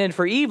Satan intended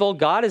for evil,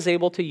 God is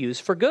able to use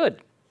for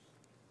good.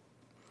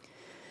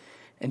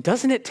 And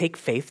doesn't it take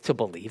faith to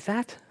believe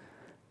that?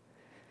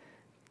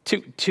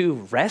 To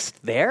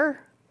rest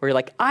there? Where you're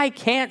like, I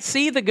can't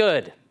see the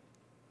good.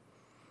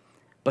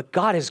 But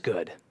God is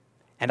good.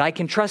 And I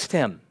can trust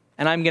him.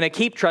 And I'm going to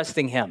keep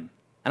trusting him.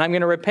 And I'm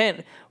going to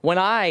repent when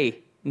I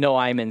know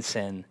I'm in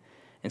sin.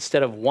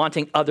 Instead of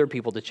wanting other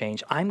people to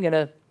change, I'm going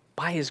to,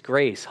 by his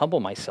grace, humble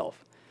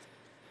myself.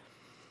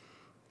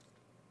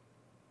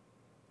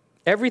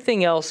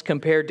 Everything else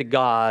compared to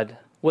God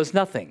was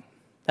nothing.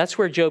 That's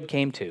where Job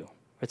came to.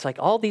 It's like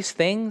all these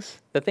things,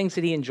 the things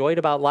that he enjoyed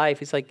about life,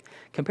 he's like,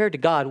 compared to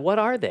God, what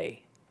are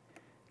they?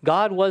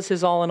 God was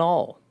his all in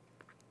all.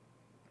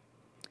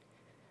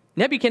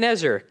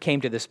 Nebuchadnezzar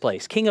came to this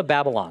place, king of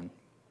Babylon.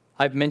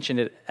 I've mentioned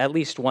it at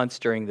least once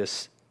during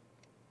this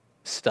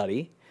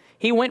study.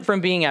 He went from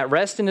being at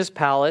rest in his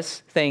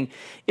palace, saying,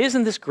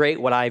 isn't this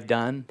great what I've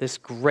done? This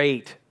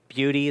great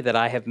beauty that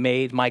I have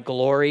made, my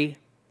glory.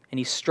 And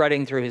he's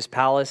strutting through his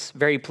palace,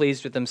 very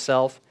pleased with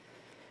himself,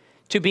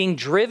 to being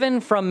driven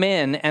from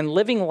men and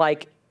living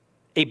like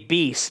a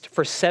beast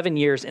for 7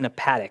 years in a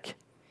paddock.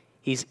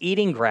 He's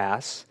eating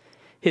grass.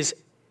 His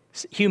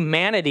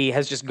humanity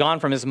has just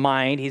gone from his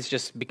mind. He's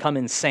just become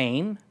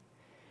insane.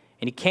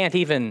 And he can't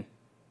even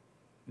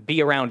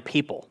be around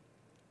people.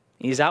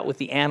 He's out with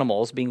the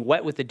animals, being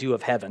wet with the dew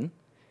of heaven.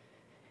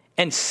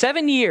 And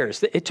 7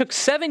 years, it took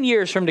 7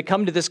 years for him to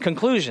come to this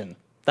conclusion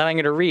that I'm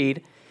going to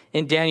read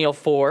in Daniel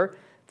 4,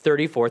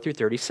 34 through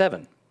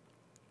 37.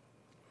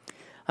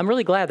 I'm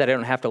really glad that I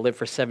don't have to live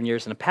for 7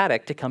 years in a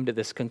paddock to come to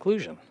this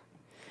conclusion.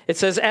 It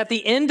says, at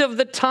the end of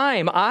the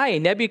time, I,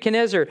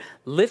 Nebuchadnezzar,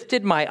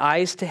 lifted my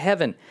eyes to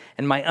heaven,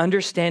 and my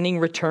understanding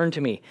returned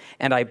to me.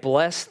 And I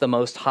blessed the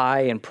Most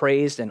High and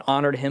praised and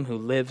honored him who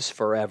lives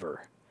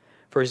forever.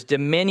 For his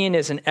dominion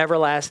is an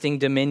everlasting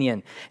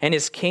dominion, and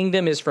his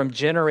kingdom is from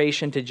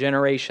generation to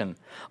generation.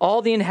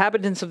 All the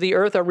inhabitants of the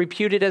earth are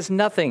reputed as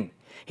nothing.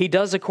 He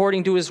does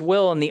according to his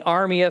will in the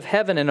army of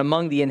heaven and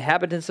among the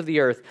inhabitants of the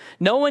earth.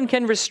 No one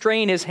can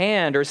restrain his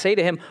hand or say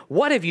to him,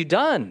 what have you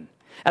done?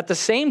 At the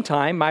same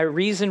time, my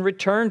reason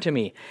returned to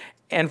me,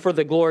 and for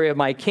the glory of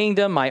my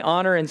kingdom, my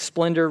honor and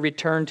splendor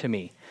returned to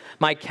me.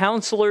 My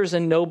counselors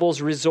and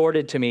nobles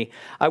resorted to me.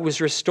 I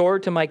was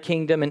restored to my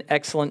kingdom, and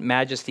excellent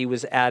majesty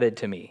was added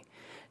to me.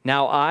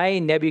 Now I,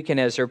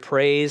 Nebuchadnezzar,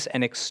 praise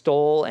and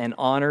extol and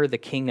honor the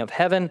King of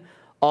heaven,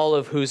 all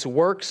of whose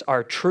works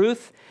are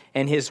truth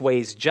and his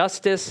ways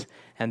justice,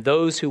 and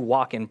those who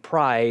walk in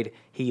pride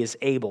he is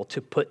able to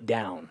put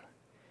down.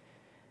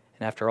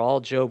 And after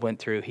all Job went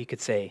through, he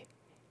could say,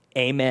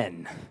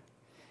 Amen.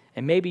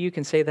 And maybe you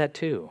can say that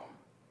too.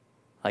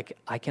 Like,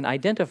 I can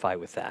identify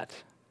with that.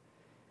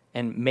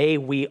 And may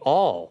we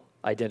all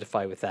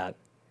identify with that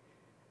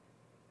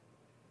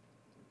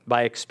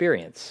by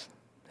experience,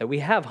 that we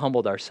have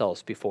humbled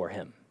ourselves before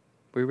him.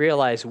 We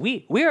realize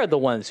we are the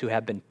ones who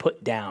have been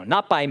put down,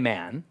 not by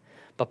man,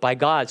 but by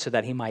God, so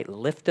that he might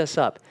lift us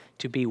up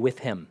to be with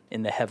him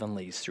in the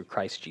heavenlies through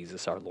Christ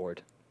Jesus our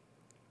Lord.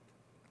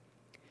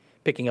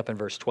 Picking up in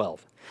verse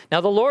 12.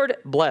 Now the Lord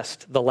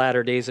blessed the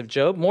latter days of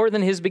Job more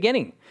than his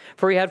beginning,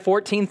 for he had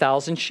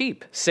 14,000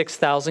 sheep,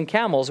 6,000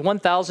 camels,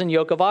 1,000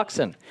 yoke of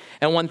oxen,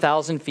 and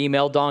 1,000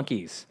 female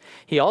donkeys.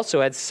 He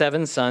also had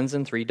 7 sons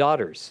and 3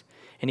 daughters.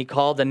 And he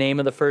called the name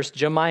of the first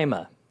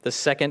Jemima,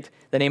 the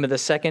name of the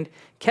second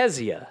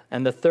Keziah,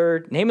 and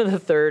the name of the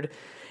third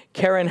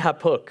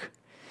Keren-happuch.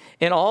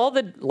 In all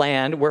the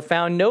land were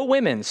found no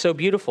women so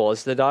beautiful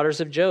as the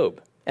daughters of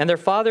Job, and their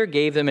father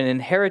gave them an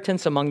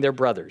inheritance among their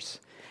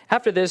brothers.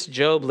 After this,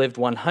 Job lived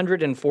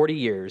 140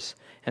 years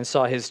and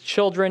saw his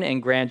children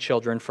and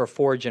grandchildren for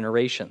 4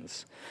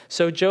 generations.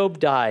 So Job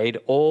died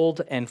old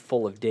and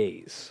full of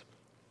days.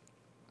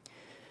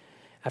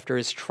 After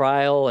his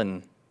trial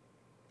and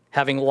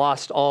having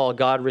lost all,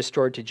 God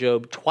restored to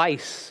Job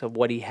twice of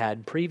what he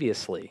had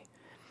previously.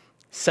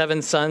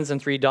 7 sons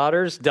and 3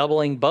 daughters,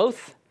 doubling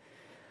both.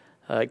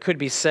 It could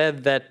be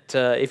said that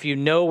if you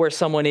know where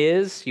someone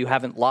is, you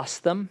haven't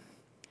lost them.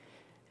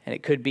 And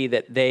it could be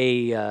that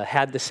they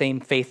had the same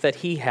faith that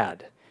he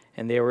had,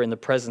 and they were in the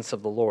presence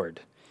of the Lord.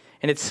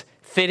 And it's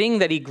fitting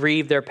that he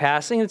grieved their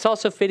passing. It's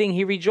also fitting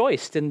he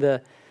rejoiced in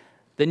the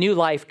new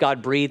life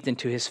God breathed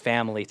into his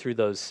family through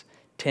those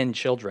 10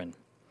 children.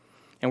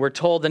 And we're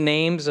told the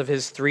names of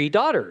his 3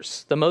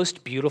 daughters, the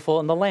most beautiful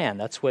in the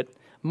land. That's what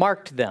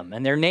marked them.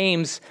 And their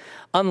names,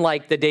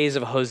 unlike the days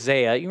of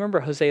Hosea, you remember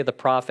Hosea the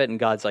prophet, and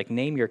God's like,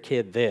 name your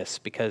kid this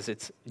because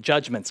it's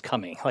judgment's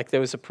coming. Like, there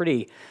was a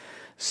pretty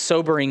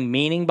sobering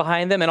meaning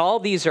behind them. And all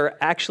these are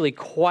actually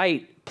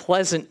quite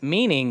pleasant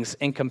meanings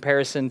in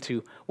comparison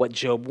to what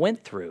Job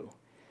went through.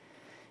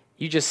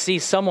 You just see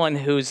someone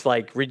who's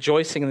like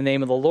rejoicing in the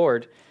name of the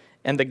Lord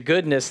and the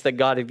goodness that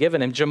God had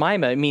given him.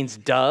 Jemima, it means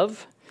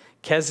dove.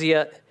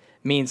 Keziah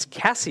means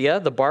cassia,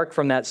 the bark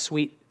from that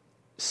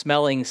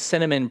sweet-smelling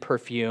cinnamon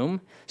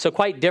perfume. So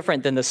quite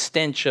different than the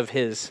stench of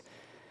his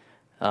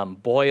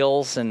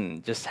boils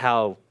and just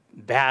how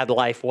bad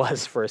life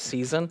was for a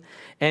season.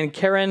 And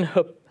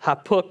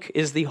Keren-happuch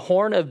is the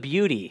horn of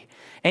beauty.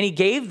 And he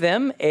gave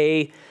them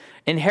a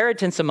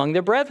inheritance among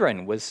their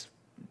brethren. Was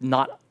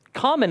not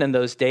common in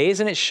those days,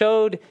 and it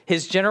showed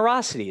his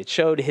generosity. It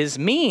showed his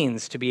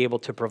means to be able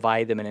to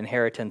provide them an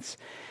inheritance.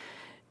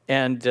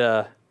 And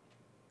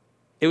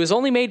it was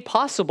only made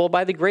possible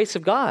by the grace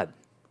of God.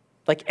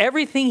 Like,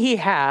 everything he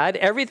had,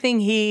 everything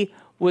he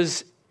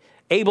was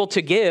able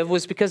to give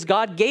was because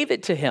God gave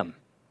it to him,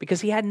 because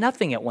he had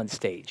nothing at one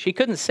stage. He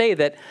couldn't say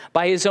that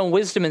by his own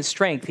wisdom and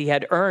strength he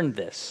had earned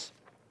this.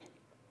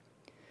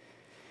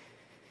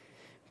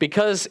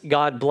 Because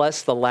God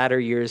blessed the latter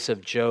years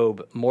of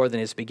Job more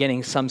than his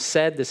beginning, some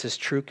said this is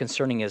true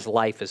concerning his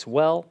life as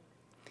well.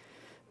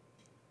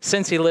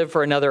 Since he lived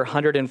for another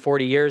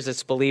 140 years,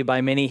 it's believed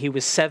by many he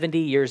was 70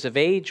 years of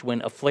age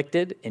when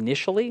afflicted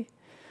initially.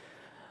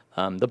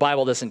 The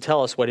Bible doesn't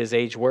tell us what his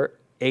age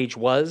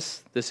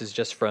was. This is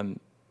just from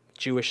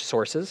Jewish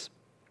sources.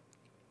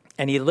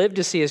 And he lived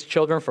to see his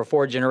children for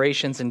 4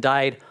 generations and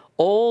died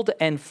old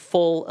and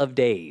full of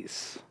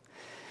days.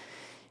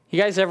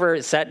 You guys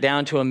ever sat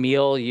down to a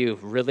meal you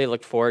really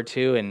looked forward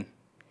to and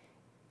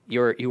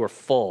you were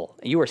full,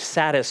 you were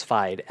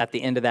satisfied at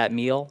the end of that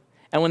meal?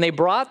 And when they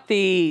brought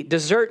the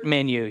dessert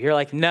menu, you're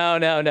like,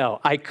 no,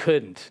 I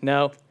couldn't,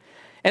 no.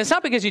 And it's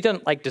not because you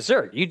don't like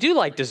dessert. You do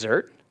like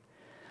dessert,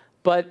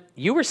 but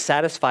you were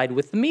satisfied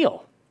with the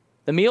meal.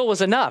 The meal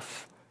was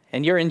enough,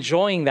 and you're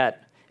enjoying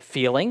that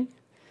feeling.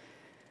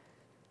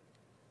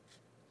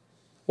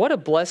 What a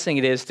blessing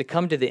it is to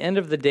come to the end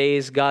of the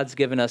days God's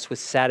given us with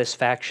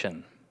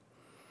satisfaction.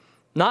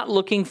 Not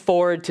looking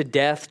forward to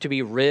death to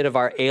be rid of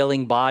our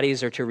ailing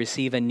bodies or to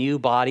receive a new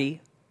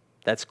body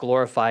that's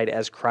glorified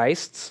as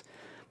Christ's,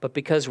 but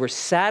because we're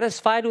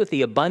satisfied with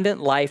the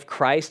abundant life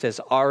Christ has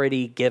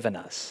already given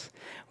us.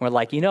 We're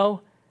like,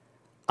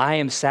 I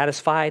am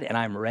satisfied and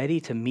I'm ready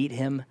to meet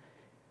him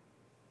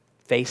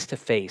face to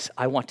face.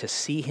 I want to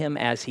see him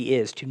as he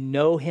is, to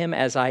know him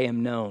as I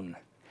am known.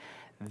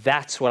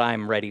 That's what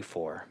I'm ready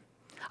for.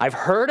 I've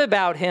heard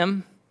about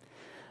him,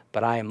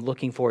 but I am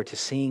looking forward to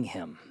seeing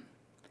him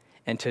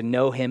and to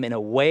know him in a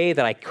way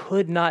that I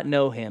could not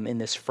know him in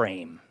this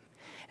frame.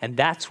 And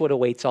that's what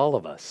awaits all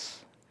of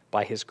us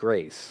by his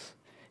grace,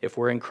 if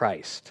we're in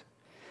Christ.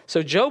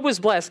 So Job was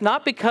blessed,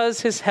 not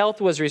because his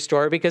health was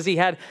restored, because he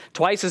had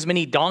twice as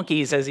many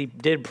donkeys as he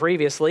did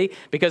previously,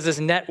 because his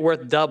net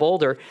worth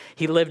doubled, or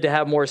he lived to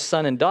have more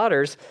sons and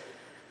daughters.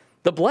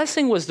 The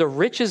blessing was the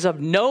riches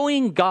of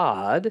knowing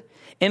God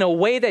in a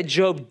way that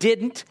Job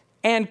didn't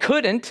and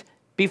couldn't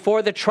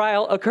before the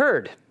trial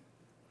occurred.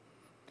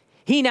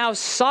 He now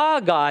saw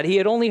God he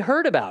had only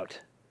heard about.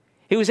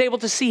 He was able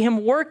to see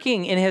him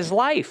working in his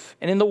life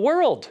and in the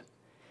world.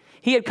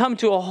 He had come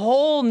to a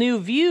whole new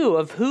view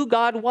of who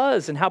God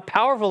was and how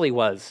powerful he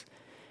was.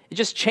 It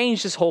just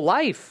changed his whole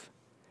life.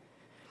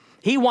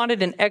 He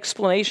wanted an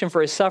explanation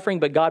for his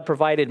suffering, but God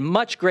provided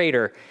much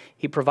greater.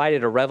 He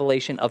provided a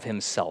revelation of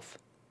himself.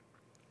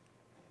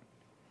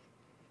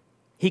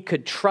 He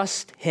could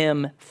trust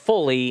him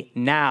fully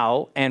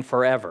now and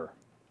forever.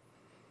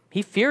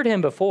 He feared him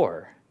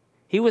before.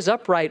 He was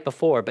upright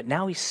before, but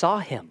now he saw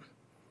him.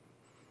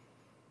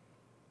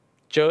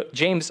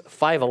 James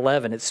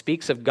 5:11, it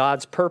speaks of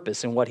God's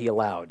purpose in what he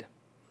allowed.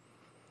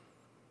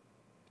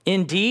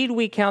 Indeed,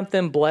 we count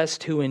them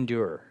blessed who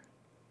endure.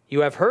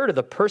 You have heard of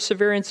the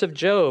perseverance of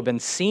Job and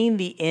seen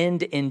the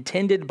end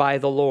intended by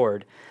the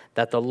Lord,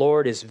 that the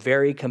Lord is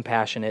very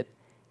compassionate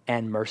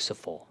and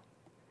merciful.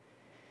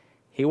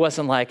 He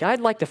wasn't like, I'd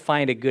like to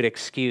find a good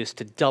excuse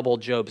to double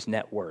Job's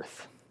net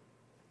worth.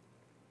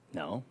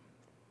 No.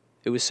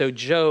 It was so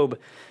Job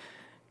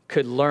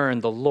could learn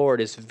the Lord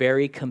is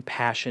very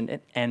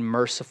compassionate and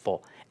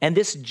merciful. And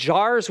this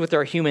jars with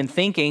our human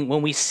thinking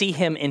when we see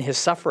him in his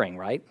suffering,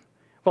 right?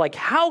 We're like,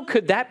 how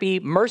could that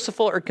be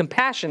merciful or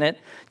compassionate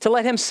to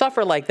let him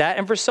suffer like that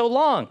and for so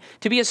long,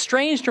 to be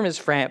estranged from his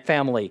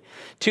family,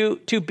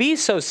 to be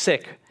so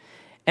sick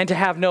and to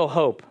have no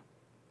hope?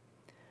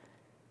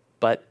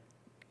 But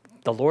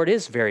the Lord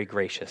is very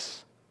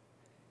gracious,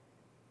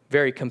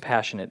 very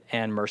compassionate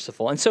and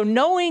merciful. And so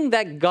knowing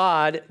that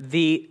God,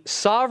 the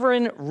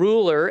sovereign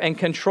ruler and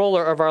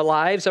controller of our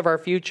lives, of our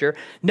future,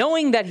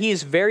 knowing that he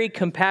is very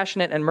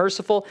compassionate and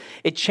merciful,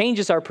 it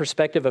changes our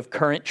perspective of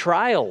current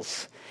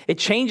trials. It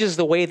changes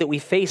the way that we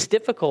face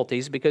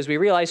difficulties because we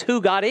realize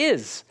who God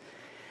is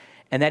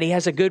and that he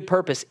has a good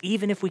purpose.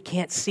 Even if we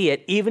can't see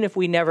it, even if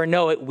we never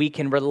know it, we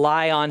can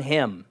rely on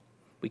him.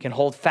 We can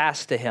hold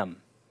fast to him.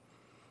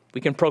 We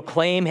can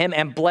proclaim him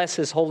and bless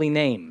his holy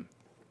name.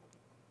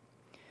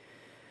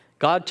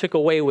 God took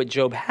away what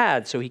Job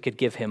had so he could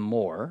give him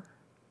more.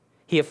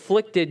 He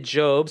afflicted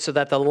Job so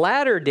that the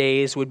latter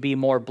days would be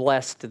more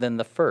blessed than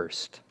the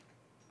first.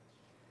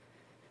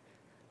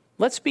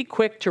 Let's be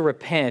quick to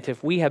repent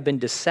if we have been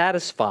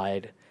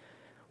dissatisfied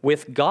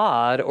with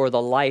God or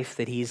the life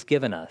that he's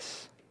given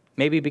us.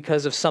 Maybe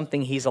because of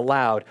something he's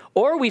allowed,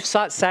 or we've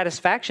sought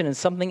satisfaction in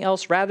something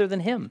else rather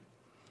than him.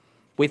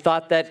 We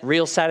thought that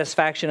real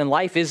satisfaction in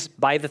life is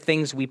by the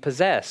things we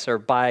possess or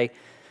by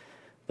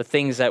the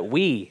things that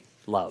we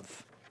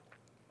love.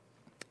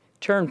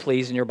 Turn,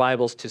 please, in your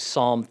Bibles to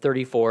Psalm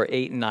 34,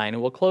 8 and 9,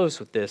 and we'll close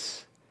with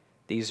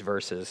these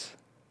verses.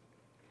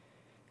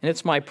 And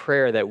it's my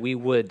prayer that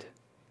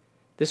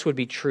this would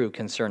be true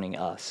concerning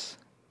us.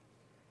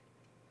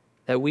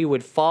 That we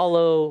would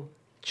follow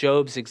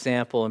Job's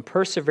example and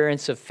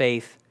perseverance of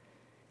faith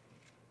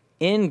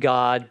in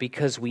God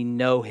because we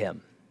know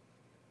him.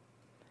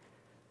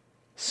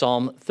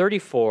 Psalm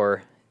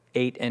 34,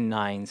 8 and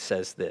 9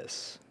 says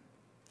this: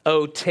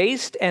 "Oh,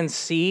 taste and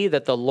see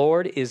that the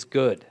Lord is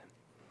good.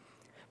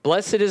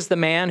 Blessed is the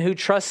man who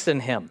trusts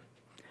in him.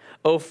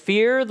 Oh,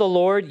 fear the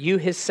Lord, you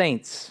his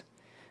saints.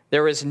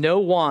 There is no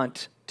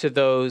want to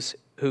those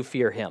who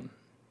fear him."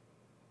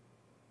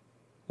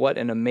 What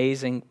an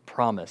amazing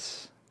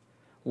promise.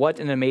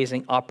 What an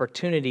amazing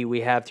opportunity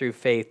we have through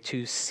faith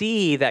to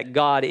see that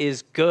God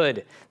is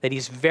good, that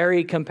he's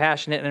very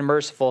compassionate and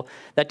merciful,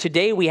 that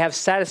today we have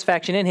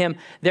satisfaction in him.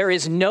 There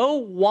is no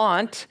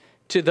want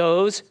to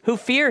those who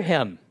fear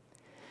him.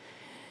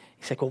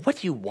 He's like, well, what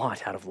do you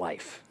want out of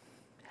life?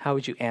 How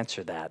would you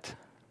answer that?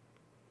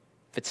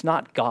 If it's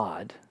not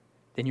God,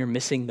 then you're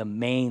missing the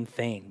main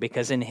thing,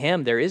 because in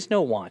him there is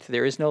no want,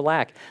 there is no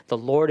lack. The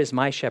Lord is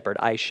my shepherd,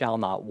 I shall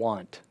not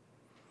want.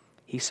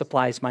 He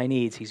supplies my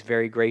needs. He's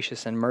very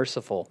gracious and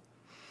merciful.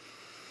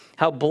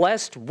 How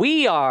blessed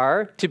we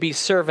are to be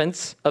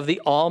servants of the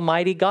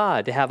Almighty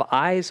God, to have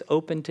eyes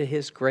open to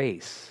his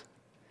grace.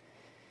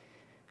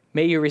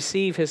 May you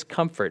receive his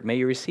comfort. May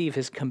you receive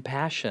his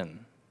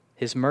compassion,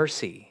 his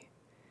mercy,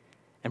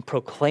 and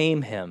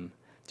proclaim him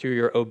through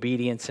your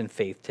obedience and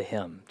faith to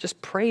him. Just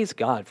praise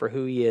God for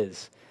who he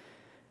is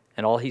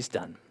and all he's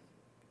done.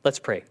 Let's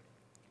pray.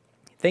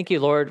 Thank you,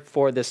 Lord,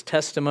 for this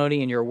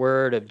testimony in your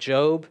word of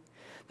Job,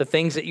 the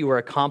things that you were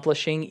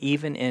accomplishing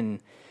even in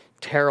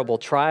terrible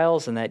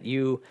trials, and that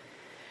you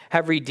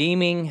have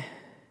redeeming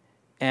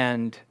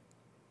and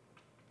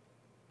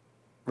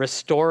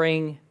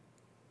restoring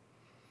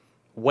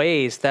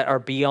ways that are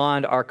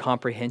beyond our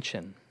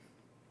comprehension.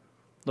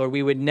 Lord,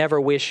 we would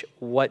never wish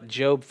what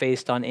Job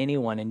faced on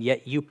anyone, and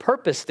yet you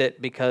purposed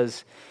it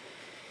because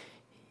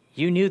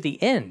you knew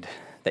the end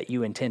that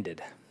you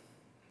intended.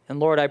 And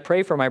Lord, I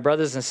pray for my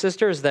brothers and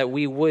sisters that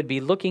we would be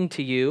looking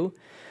to you.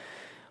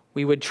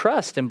 We would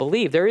trust and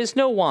believe there is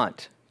no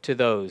want to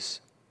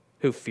those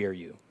who fear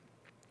you.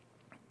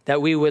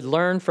 That we would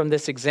learn from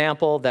this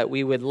example, that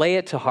we would lay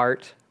it to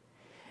heart,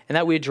 and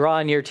that we would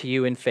draw near to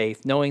you in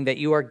faith, knowing that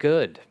you are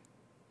good,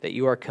 that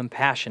you are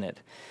compassionate,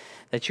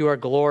 that you are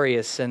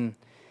glorious. And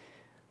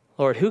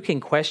Lord, who can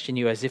question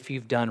you as if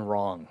you've done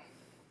wrong?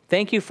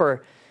 Thank you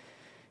for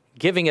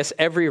giving us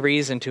every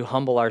reason to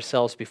humble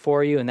ourselves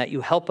before you, and that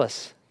you help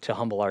us to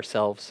humble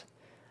ourselves.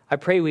 I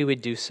pray we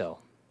would do so,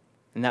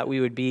 and that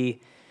we would be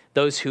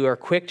those who are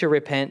quick to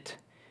repent,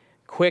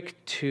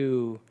 quick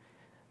to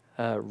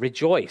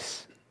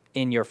rejoice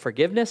in your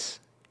forgiveness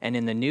and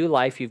in the new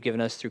life you've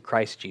given us through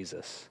Christ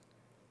Jesus.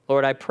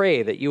 Lord, I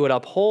pray that you would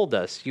uphold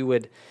us, you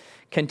would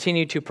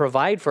continue to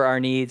provide for our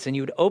needs, and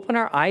you would open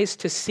our eyes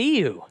to see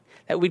you,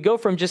 that we'd go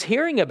from just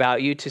hearing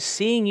about you to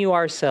seeing you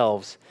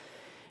ourselves.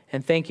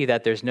 And thank you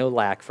that there's no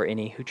lack for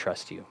any who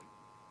trust you.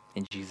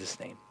 In Jesus'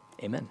 name,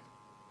 amen.